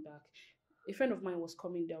coming back. A friend of mine was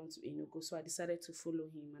coming down to Enugu, so I decided to follow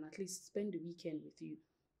him and at least spend the weekend with you.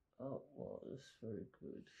 Oh, well, that's very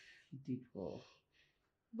good. You did well.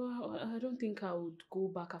 But I don't think I would go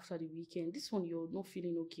back after the weekend. This one, you're not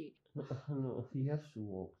feeling okay. No, you have to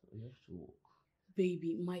walk.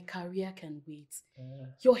 Baby, my career can wait.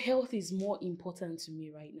 Your health is more important to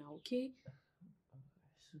me right now, okay?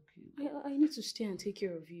 It's okay. I need to stay and take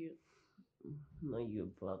care of you. Now you're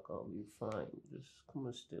back, I'll be fine. Just come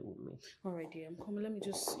and stay with me. Alright, dear, I'm coming. Let me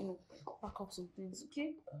just, pack up some things,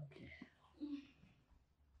 okay? Okay.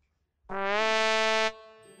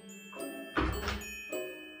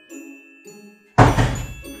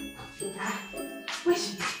 Where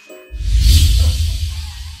she?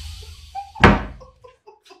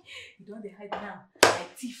 You don't dey hide now,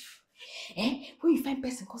 like thief. When you find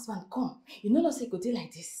person husband come, you know say go dey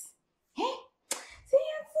like this. See.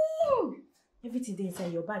 Everything dey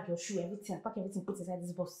inside your bag, your shoe, everything. I pack everything, put inside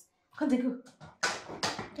this box. Come dey go.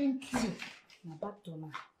 Thank you. Now back door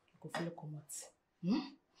now, go follow come out.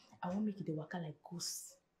 I won't make it the waka like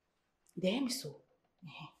ghost. You dey hear me so?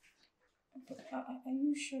 Are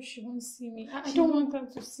you sure she won't see me? I don't want her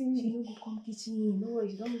to see me. She don't go come kitchen. No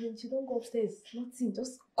worry, she don't go upstairs. Nothing.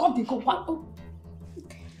 Just come dey go. Oh.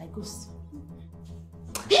 Like ghost.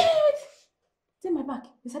 Wait. Take my bag.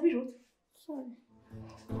 Is Happy Road? Sorry.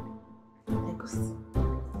 Like ghost.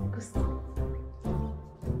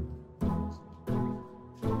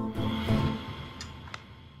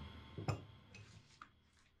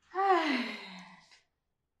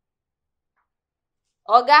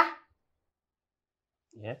 Oga?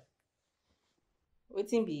 Yeah?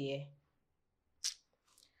 Wetin be here?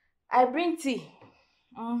 I bring tea.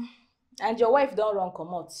 And your wife don't run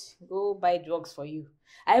comot. Go buy drugs for you.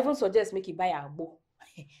 I even suggest make you buy agbo.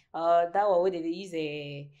 That one wey they use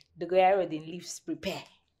the dogoyaro the leaves prepare.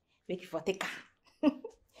 Make you for take her.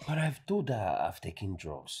 But I've told her I've taken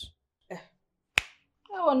drugs. That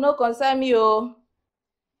one no concern me, oh.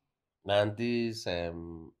 And this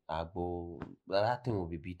agbo, that thing will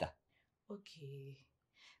be bitter. Okay.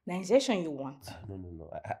 Now injection you want? No.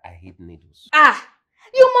 I hate needles.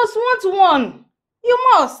 You must want one. You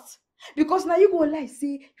must. Because now you go lie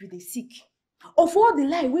say you dey sick. Of all the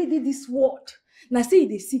lie wey dey this world, now say you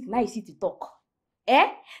dey sick, now you see to talk.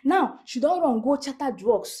 Now she don't run go chatter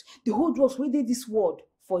drugs, the whole drugs wey dey this world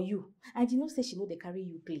for you. And you know say she know they carry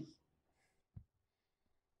you play.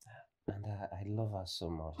 And I love her so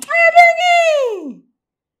much.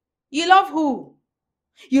 You love who?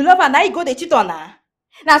 You love her, now you go dey cheat on her.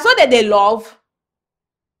 Now so they love.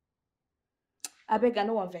 I beg, I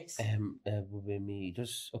no one vex. Bubemi,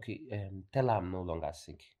 just okay. Tell her I'm no longer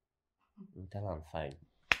sick. Tell her I'm fine.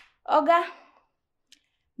 Oga,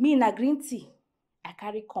 me na green tea. I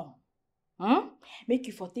carry come. Make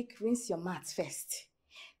you for take rinse your mouth first.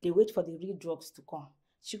 They wait for the real drugs to come.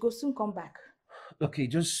 She go soon come back. Okay,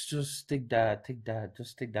 just take that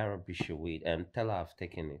rubbish away and tell her I've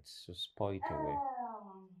taken it. Just pour it away.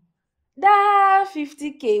 That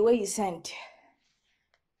 50K where you send.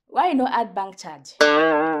 Why you no add bank charge?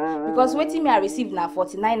 Because waiting me I receive now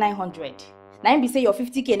 49,900. Now you be say your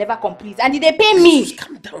 50K never complete and did they pay me? Just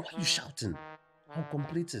calm down. Why are you shouting? I'll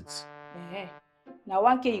complete it. Now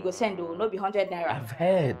 1K you go send though, no be 100 naira. I've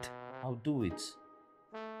heard. I'll do it.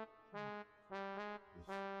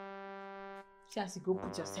 Just you go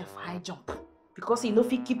put yourself high jump. Because you know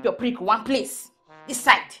if you keep your prick one place. This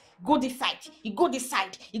side, go this side. You go this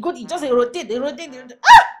side. You just rotate.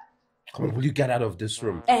 Come on, will you get out of this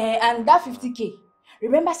room? And that 50K.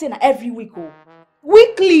 Remember saying every week,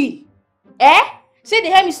 weekly. Say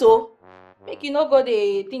they hear me so. Make you no go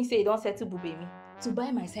the thing say you don't settle baby. To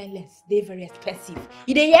buy my silence, they very expensive.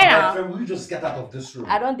 You dey hear My now? friend, will you just get out of this room?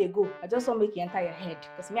 I don't dey go. I just want make you enter your head.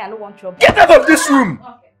 Because me, I don't want trouble. Get out of this room!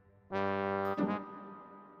 Okay.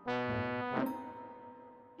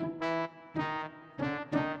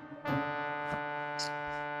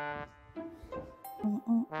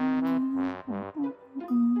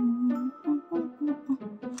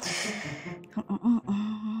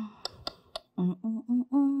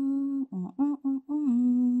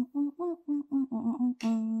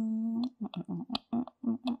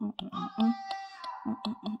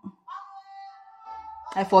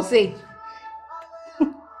 I foresee.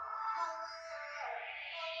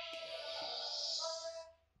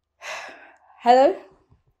 Hello?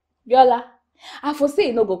 Yola. I foresee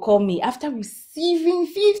you no go call me after receiving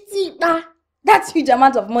 50. That's huge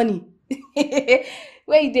amount of money.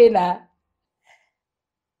 Where you dey now?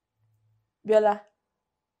 Biola.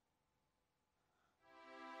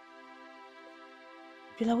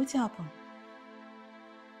 Biola, what happen?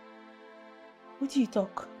 What do you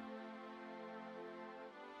talk?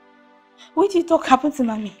 What do you talk happen to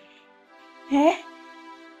mommy? Eh?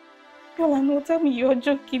 Biola, no, tell me you're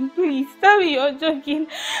joking, please. Tell me you're joking.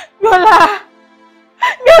 Biola!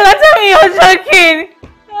 Biola, tell me you're joking.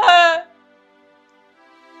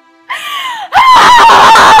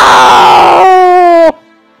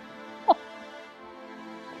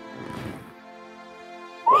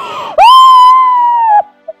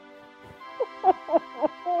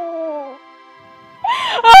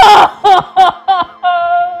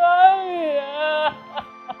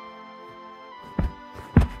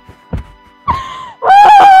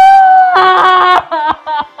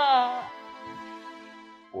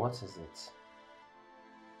 What is it?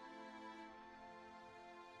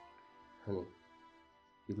 Honey,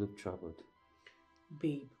 you look troubled.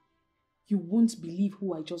 Babe, you won't believe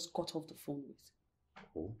who I just got off the phone with.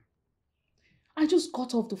 Who? I just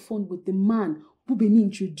got off the phone with the man who Bemi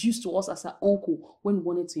introduced to us as her uncle when we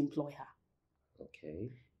wanted to employ her.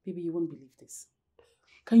 Okay. Baby, you won't believe this.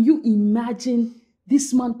 Can you imagine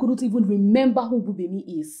this man couldn't even remember who Bubemi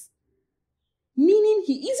is? Meaning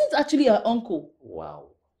he isn't actually her uncle. Wow.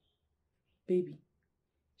 Baby,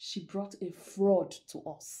 she brought a fraud to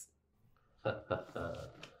us.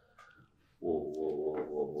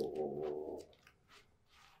 Whoa.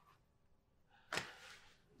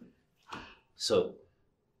 So,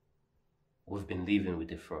 we've been living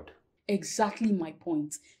with a fraud. Exactly my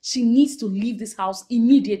point. She needs to leave this house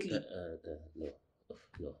immediately.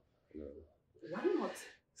 No. Why not?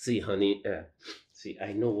 See, honey,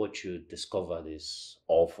 I know what you discovered is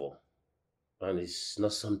awful. And it's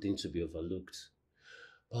not something to be overlooked.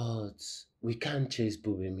 But we can't chase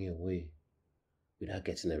Bubemi away without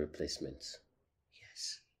getting a replacement.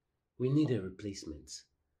 Yes, we need a replacement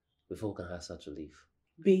before we can ask her to leave.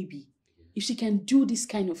 Baby, if she can do this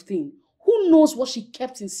kind of thing, who knows what she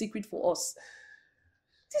kept in secret for us?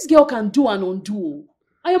 This girl can do and undo.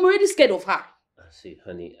 I am already scared of her. See,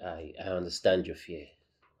 honey, I understand your fear,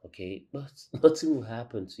 okay? But nothing will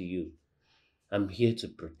happen to you. I'm here to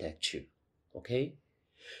protect you, okay?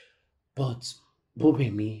 But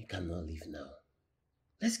Bobemi cannot leave now.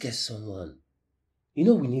 Let's get someone. You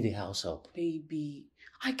know we need a house help. Baby,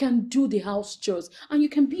 I can do the house chores and you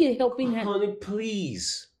can be a helping hand. Honey,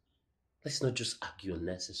 please. Let's not just argue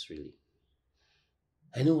unnecessarily.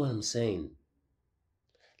 I know what I'm saying.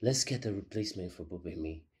 Let's get a replacement for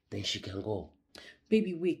Bobemi. Then she can go.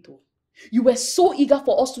 Baby, wait though. You were so eager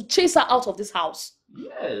for us to chase her out of this house.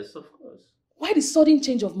 Yes, of course. Why the sudden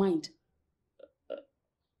change of mind?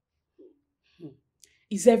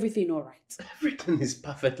 Is everything all right? Everything is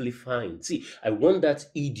perfectly fine. See, I want that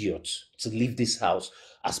idiot to leave this house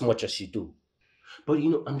as much as you do. But,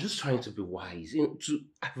 I'm just trying to be wise, to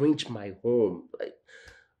arrange my home.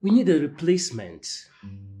 We need a replacement.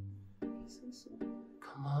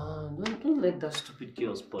 Come on, don't let that stupid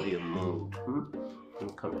girl spoil your mood.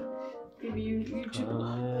 Come here. Baby, you just... Come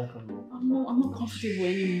on. I'm not comfortable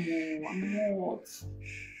anymore. I'm not.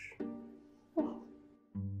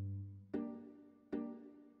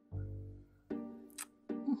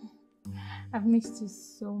 I've missed you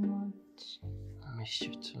so much. I missed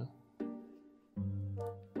you too.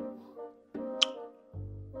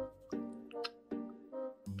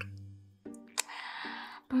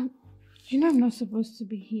 But I'm not supposed to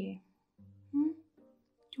be here.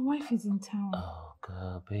 Your wife is in town. Oh,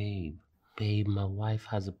 God, babe. Babe, my wife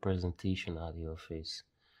has a presentation at the office.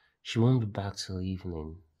 She won't be back till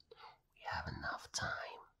evening. We have enough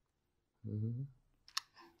time.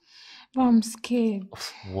 But I'm scared.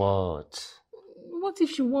 Of what? What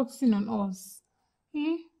if she walks in on us?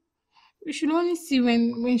 We should only see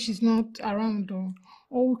when she's not around,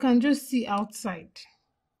 Or we can just see outside.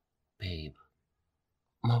 Babe,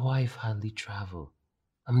 my wife hardly travels.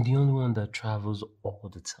 I'm the only one that travels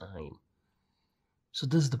all the time. So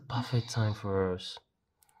this is the perfect time for us.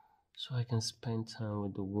 So I can spend time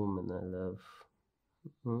with the woman I love.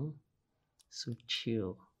 So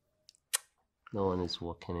chill. No one is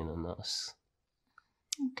walking in on us.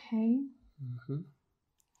 Okay.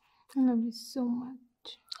 I love you so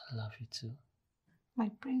much. I love you too.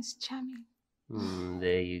 My Prince Charming.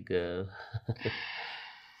 There you go.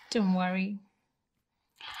 Don't worry.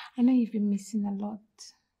 I know you've been missing a lot.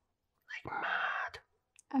 Like mad.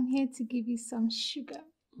 I'm here to give you some sugar.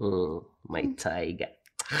 My tiger.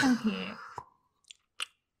 Come here.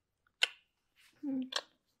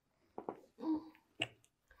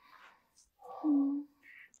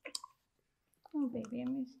 Oh, baby, I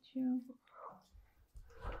missed you.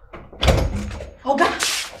 Oga!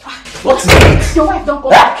 What's it? Your wife don't come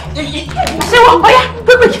back. Say what? Oh yeah,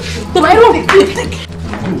 quick. To my room.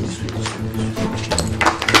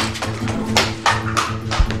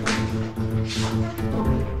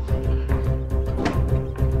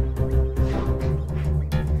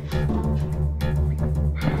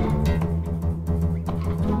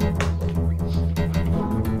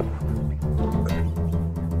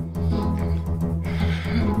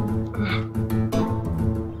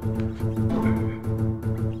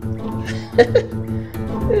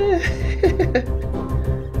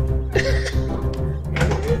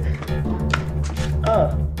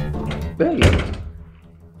 Babe.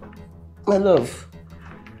 My love.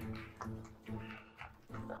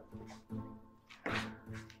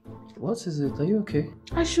 What is it? Are you okay?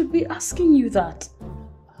 I should be asking you that.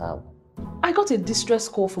 How? I got a distress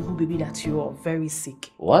call from who baby that you are very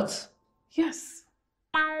sick. What? Yes.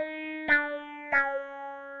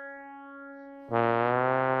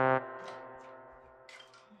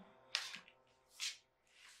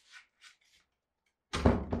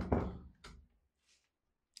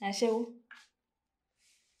 Ashewo.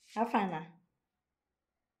 Afana.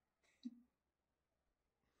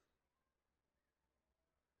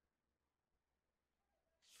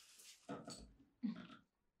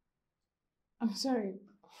 I'm sorry.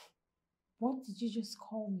 What did you just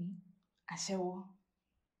call me? Ashewo.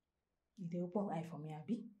 You dey open eye for me,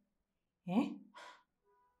 Abi? Eh?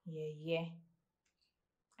 Yeah.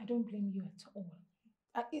 I don't blame you at all.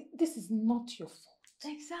 This is not your fault.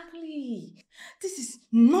 Exactly. This is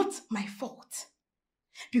not my fault.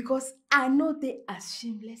 Because I know they as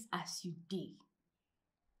shameless as you dey.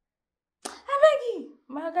 I beg you.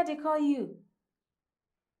 My oga dey call you.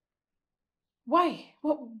 Why?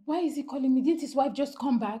 Why is he calling me? Didn't his wife just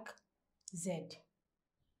come back? Zed.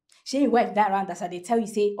 Shey your wife that round as I dey tell you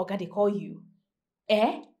say oga dey call you.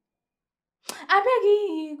 Eh? I beg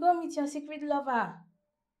you, go meet your secret lover.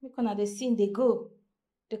 Make una dey sing, dey go.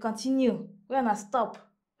 They continue. We gonna stop.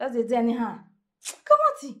 Just dey do anyhow. Come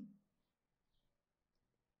on.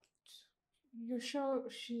 You sure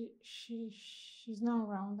she's not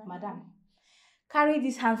around? Madam, carry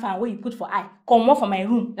this hand fan where you put for eye. Come out from my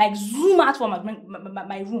room. Like zoom out from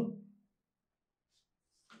my room.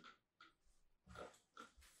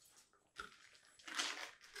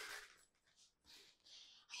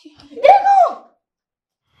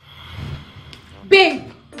 Babe!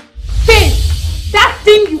 That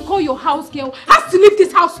thing you call your house girl has to leave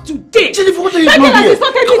this house today! Jennifer, what are you doing here? That girl is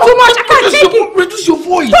not telling me too much! I can't take it! Reduce your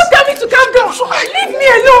voice! Don't tell me to calm down! Leave me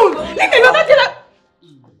alone! Leave me alone! Don't tell her!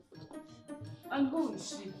 And who is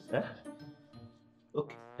she? Huh?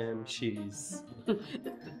 Okay, she's...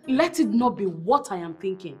 Let it not be what I am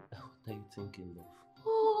thinking. What are you thinking of?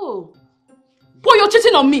 Oh, Paul, you're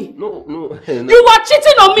cheating on me. No. You were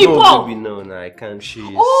cheating on me, Paul. Baby, no, I can't. She's...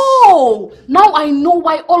 Oh, now I know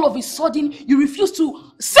why all of a sudden you refuse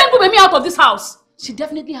to send me out of this house. She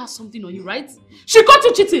definitely has something on you, right? She caught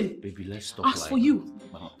you cheating. Baby, let's stop. As for you,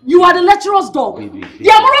 you are the lecturer's dog. Baby. The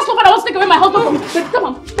amorous lover that wants to take away my husband from me. Baby, come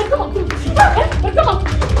on. Baby, come on. Baby, come on.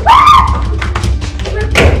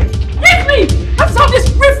 Leave me. That's how this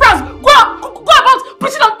riffraff go about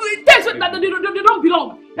preaching on things that they don't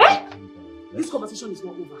belong. Eh? This conversation is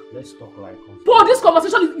not over. Let's talk like... Paul, this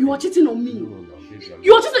conversation is... You are cheating on me. No, baby,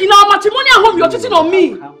 you are cheating in our matrimonial home. You are cheating on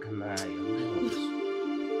me. How can I?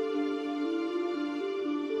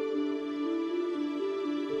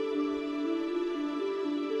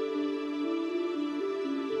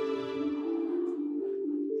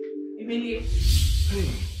 Hey,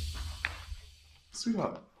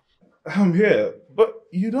 sweetheart, I'm here, but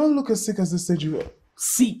you don't look as sick as they said you were.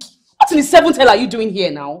 Sick? What in the seventh hell are you doing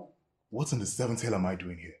here now? What in the seventh hell am I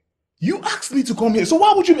doing here? You asked me to come here, so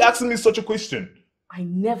why would you be asking me such a question? I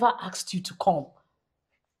never asked you to come.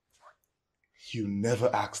 You never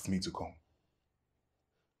asked me to come.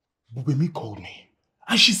 Bubemi called me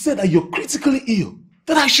and she said that you're critically ill.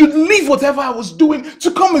 That I should leave whatever I was doing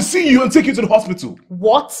to come and see you and take you to the hospital.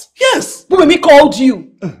 What? Yes! Bubemi called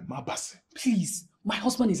you. Mabase. Please, my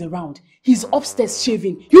husband is around. He's upstairs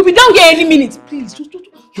shaving. He'll be down here any minute. Please, just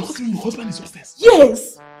Your husband is upstairs?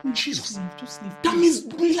 Yes! Jesus. Just leave. That means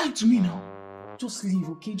you lied to me now. Just leave,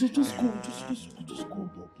 okay? Just go. Just go.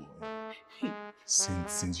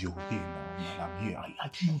 Since you're here now and I'm here, I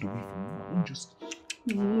can't move away from you. I won't just...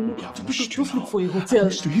 No. Just look for a hotel.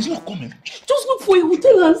 He's not coming. Just look for a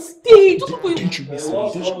hotel and stay. Just look for a hotel. Don't you miss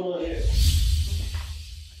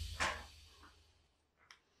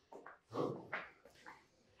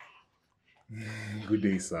me? Good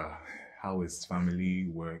day, sir. How is family,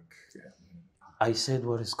 work? I said,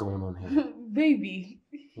 what is going on here? Baby,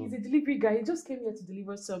 he's a delivery guy. He just came here to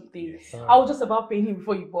deliver something. Yes. I was just about paying him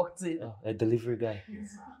before you walked in. Oh, a delivery guy?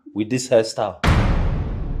 Yes. With this hairstyle?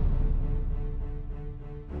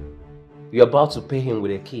 You're about to pay him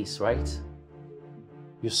with a kiss, right?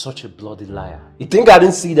 You're such a bloody liar. You think I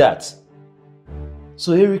didn't see that?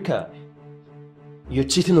 So Erika, you're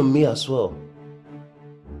cheating on me as well.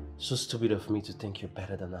 So stupid of me to think you're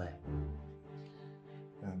better than I.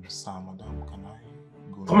 Sir, madam, can I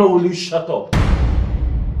go? Come on, will you shut up?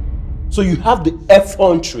 So you have the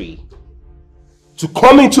effrontery to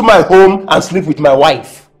come into my home and sleep with my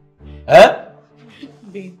wife? Eh?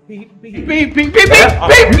 Babe, please!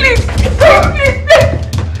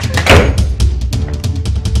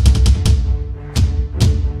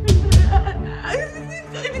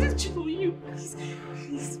 I didn't cheat on you. Please.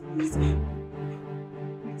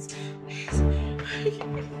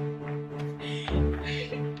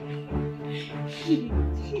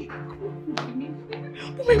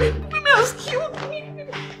 Women has killed me.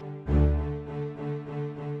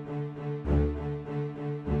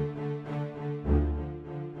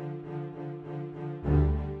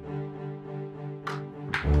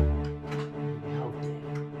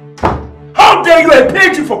 How dare you? I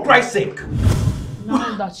paid you for Christ's sake.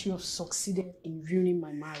 Now that you have succeeded in ruining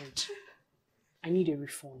my marriage, I need a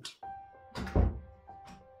refund.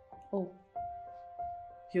 Oh,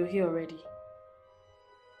 you're here already.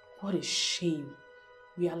 What a shame.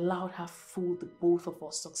 We allowed her fool the both of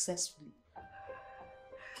us successfully.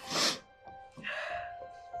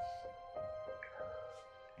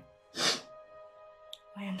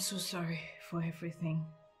 I am so sorry for everything.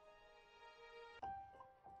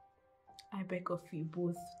 I beg of you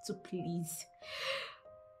both to please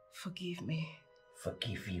forgive me.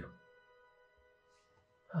 Forgive you?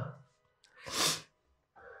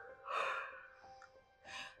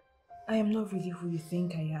 I am not really who you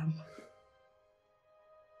think I am.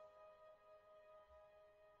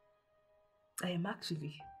 I am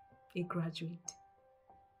actually a graduate.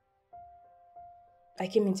 I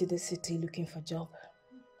came into the city looking for a job,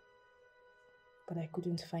 but I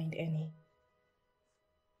couldn't find any.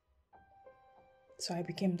 So I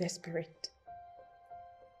became desperate.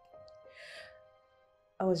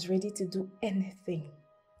 I was ready to do anything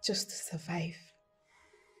just to survive.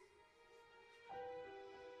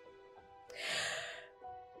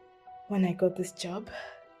 When I got this job,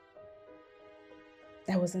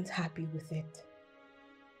 I wasn't happy with it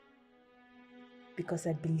because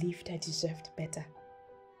I believed I deserved better.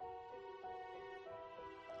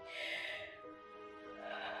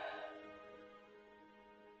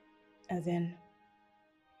 And then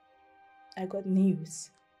I got news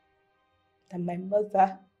that my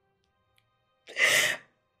mother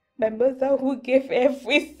who gave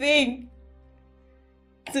everything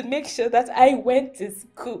to make sure that I went to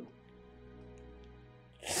school,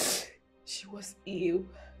 she was ill.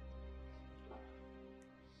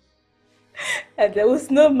 And there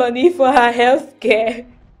was no money for her health care.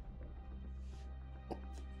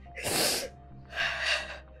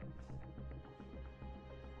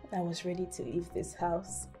 I was ready to leave this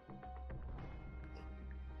house,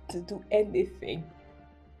 to do anything,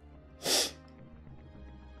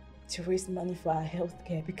 to raise money for her health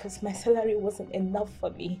care because my salary wasn't enough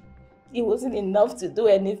for me. It wasn't enough to do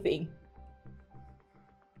anything.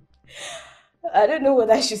 I don't know what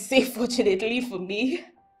I should say, fortunately for me.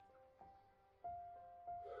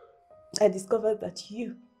 I discovered that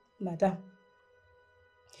you, madam,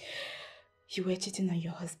 you were cheating on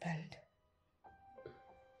your husband.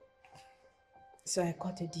 So I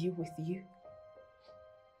got a deal with you.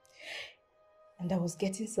 And I was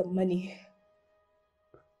getting some money,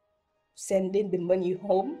 sending the money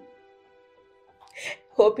home,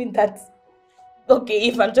 hoping that, okay,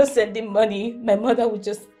 if I'm just sending money, my mother would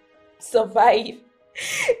just survive,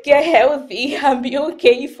 get healthy, and be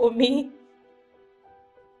okay for me.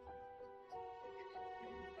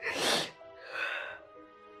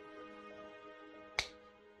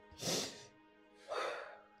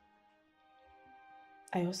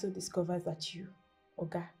 I also discovered that you,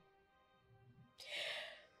 Oga,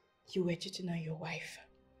 you were cheating on your wife.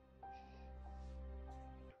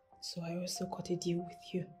 So I also got a deal with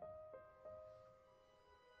you.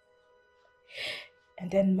 And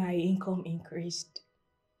then my income increased.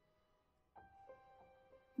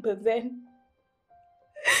 But then,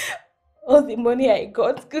 all the money I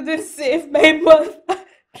got couldn't save my mother.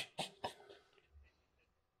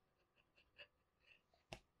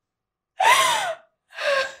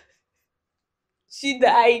 She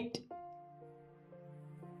died.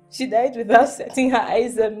 She died without setting her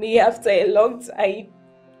eyes on me after a long time.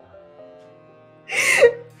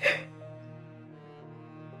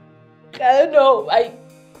 I don't know, I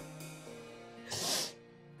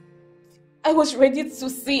was ready to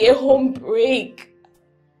see a home break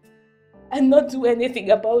and not do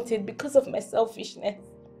anything about it because of my selfishness.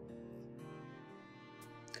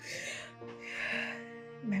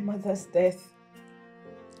 My mother's death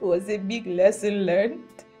was a big lesson learned.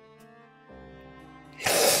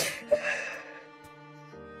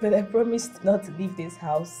 But I promised not to leave this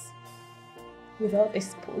house without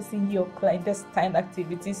exposing your clandestine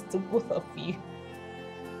activities to both of you.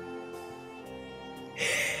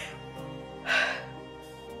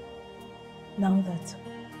 Now that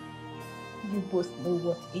you both know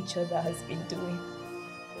what each other has been doing,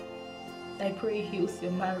 I pray it heals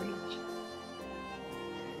your marriage.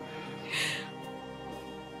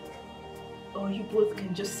 Or you both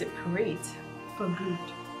can just separate for good.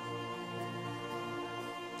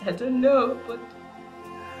 I don't know, but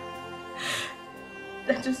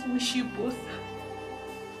I just wish you both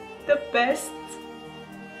the best.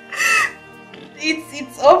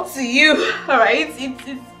 It's up to you, alright?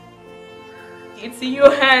 It's in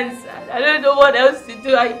your hands. I don't know what else to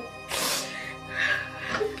do.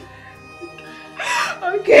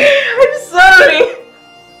 Okay, I'm sorry.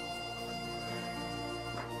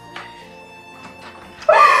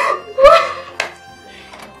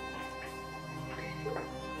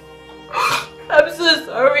 I'm so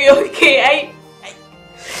sorry, okay?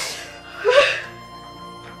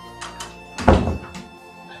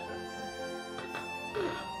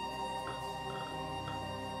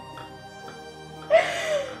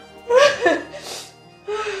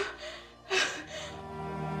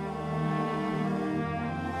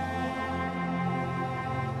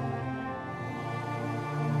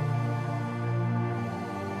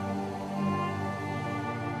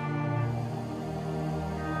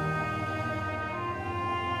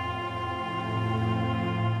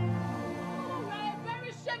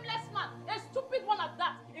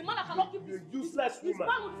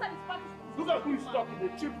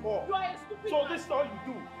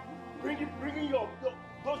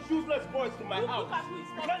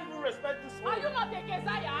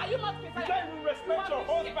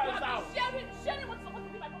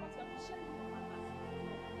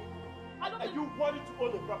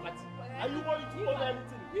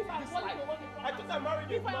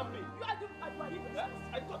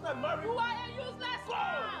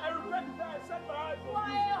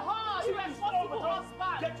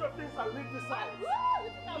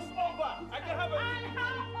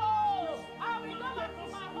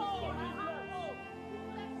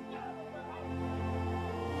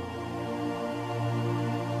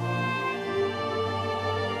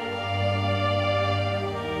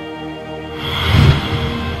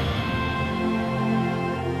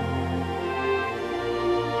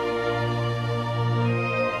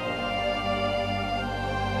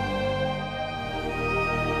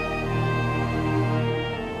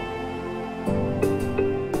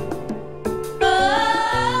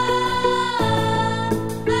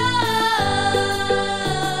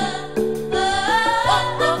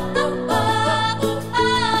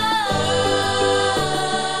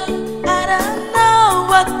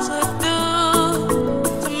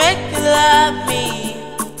 love me.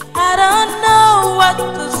 I don't know what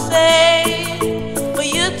to say.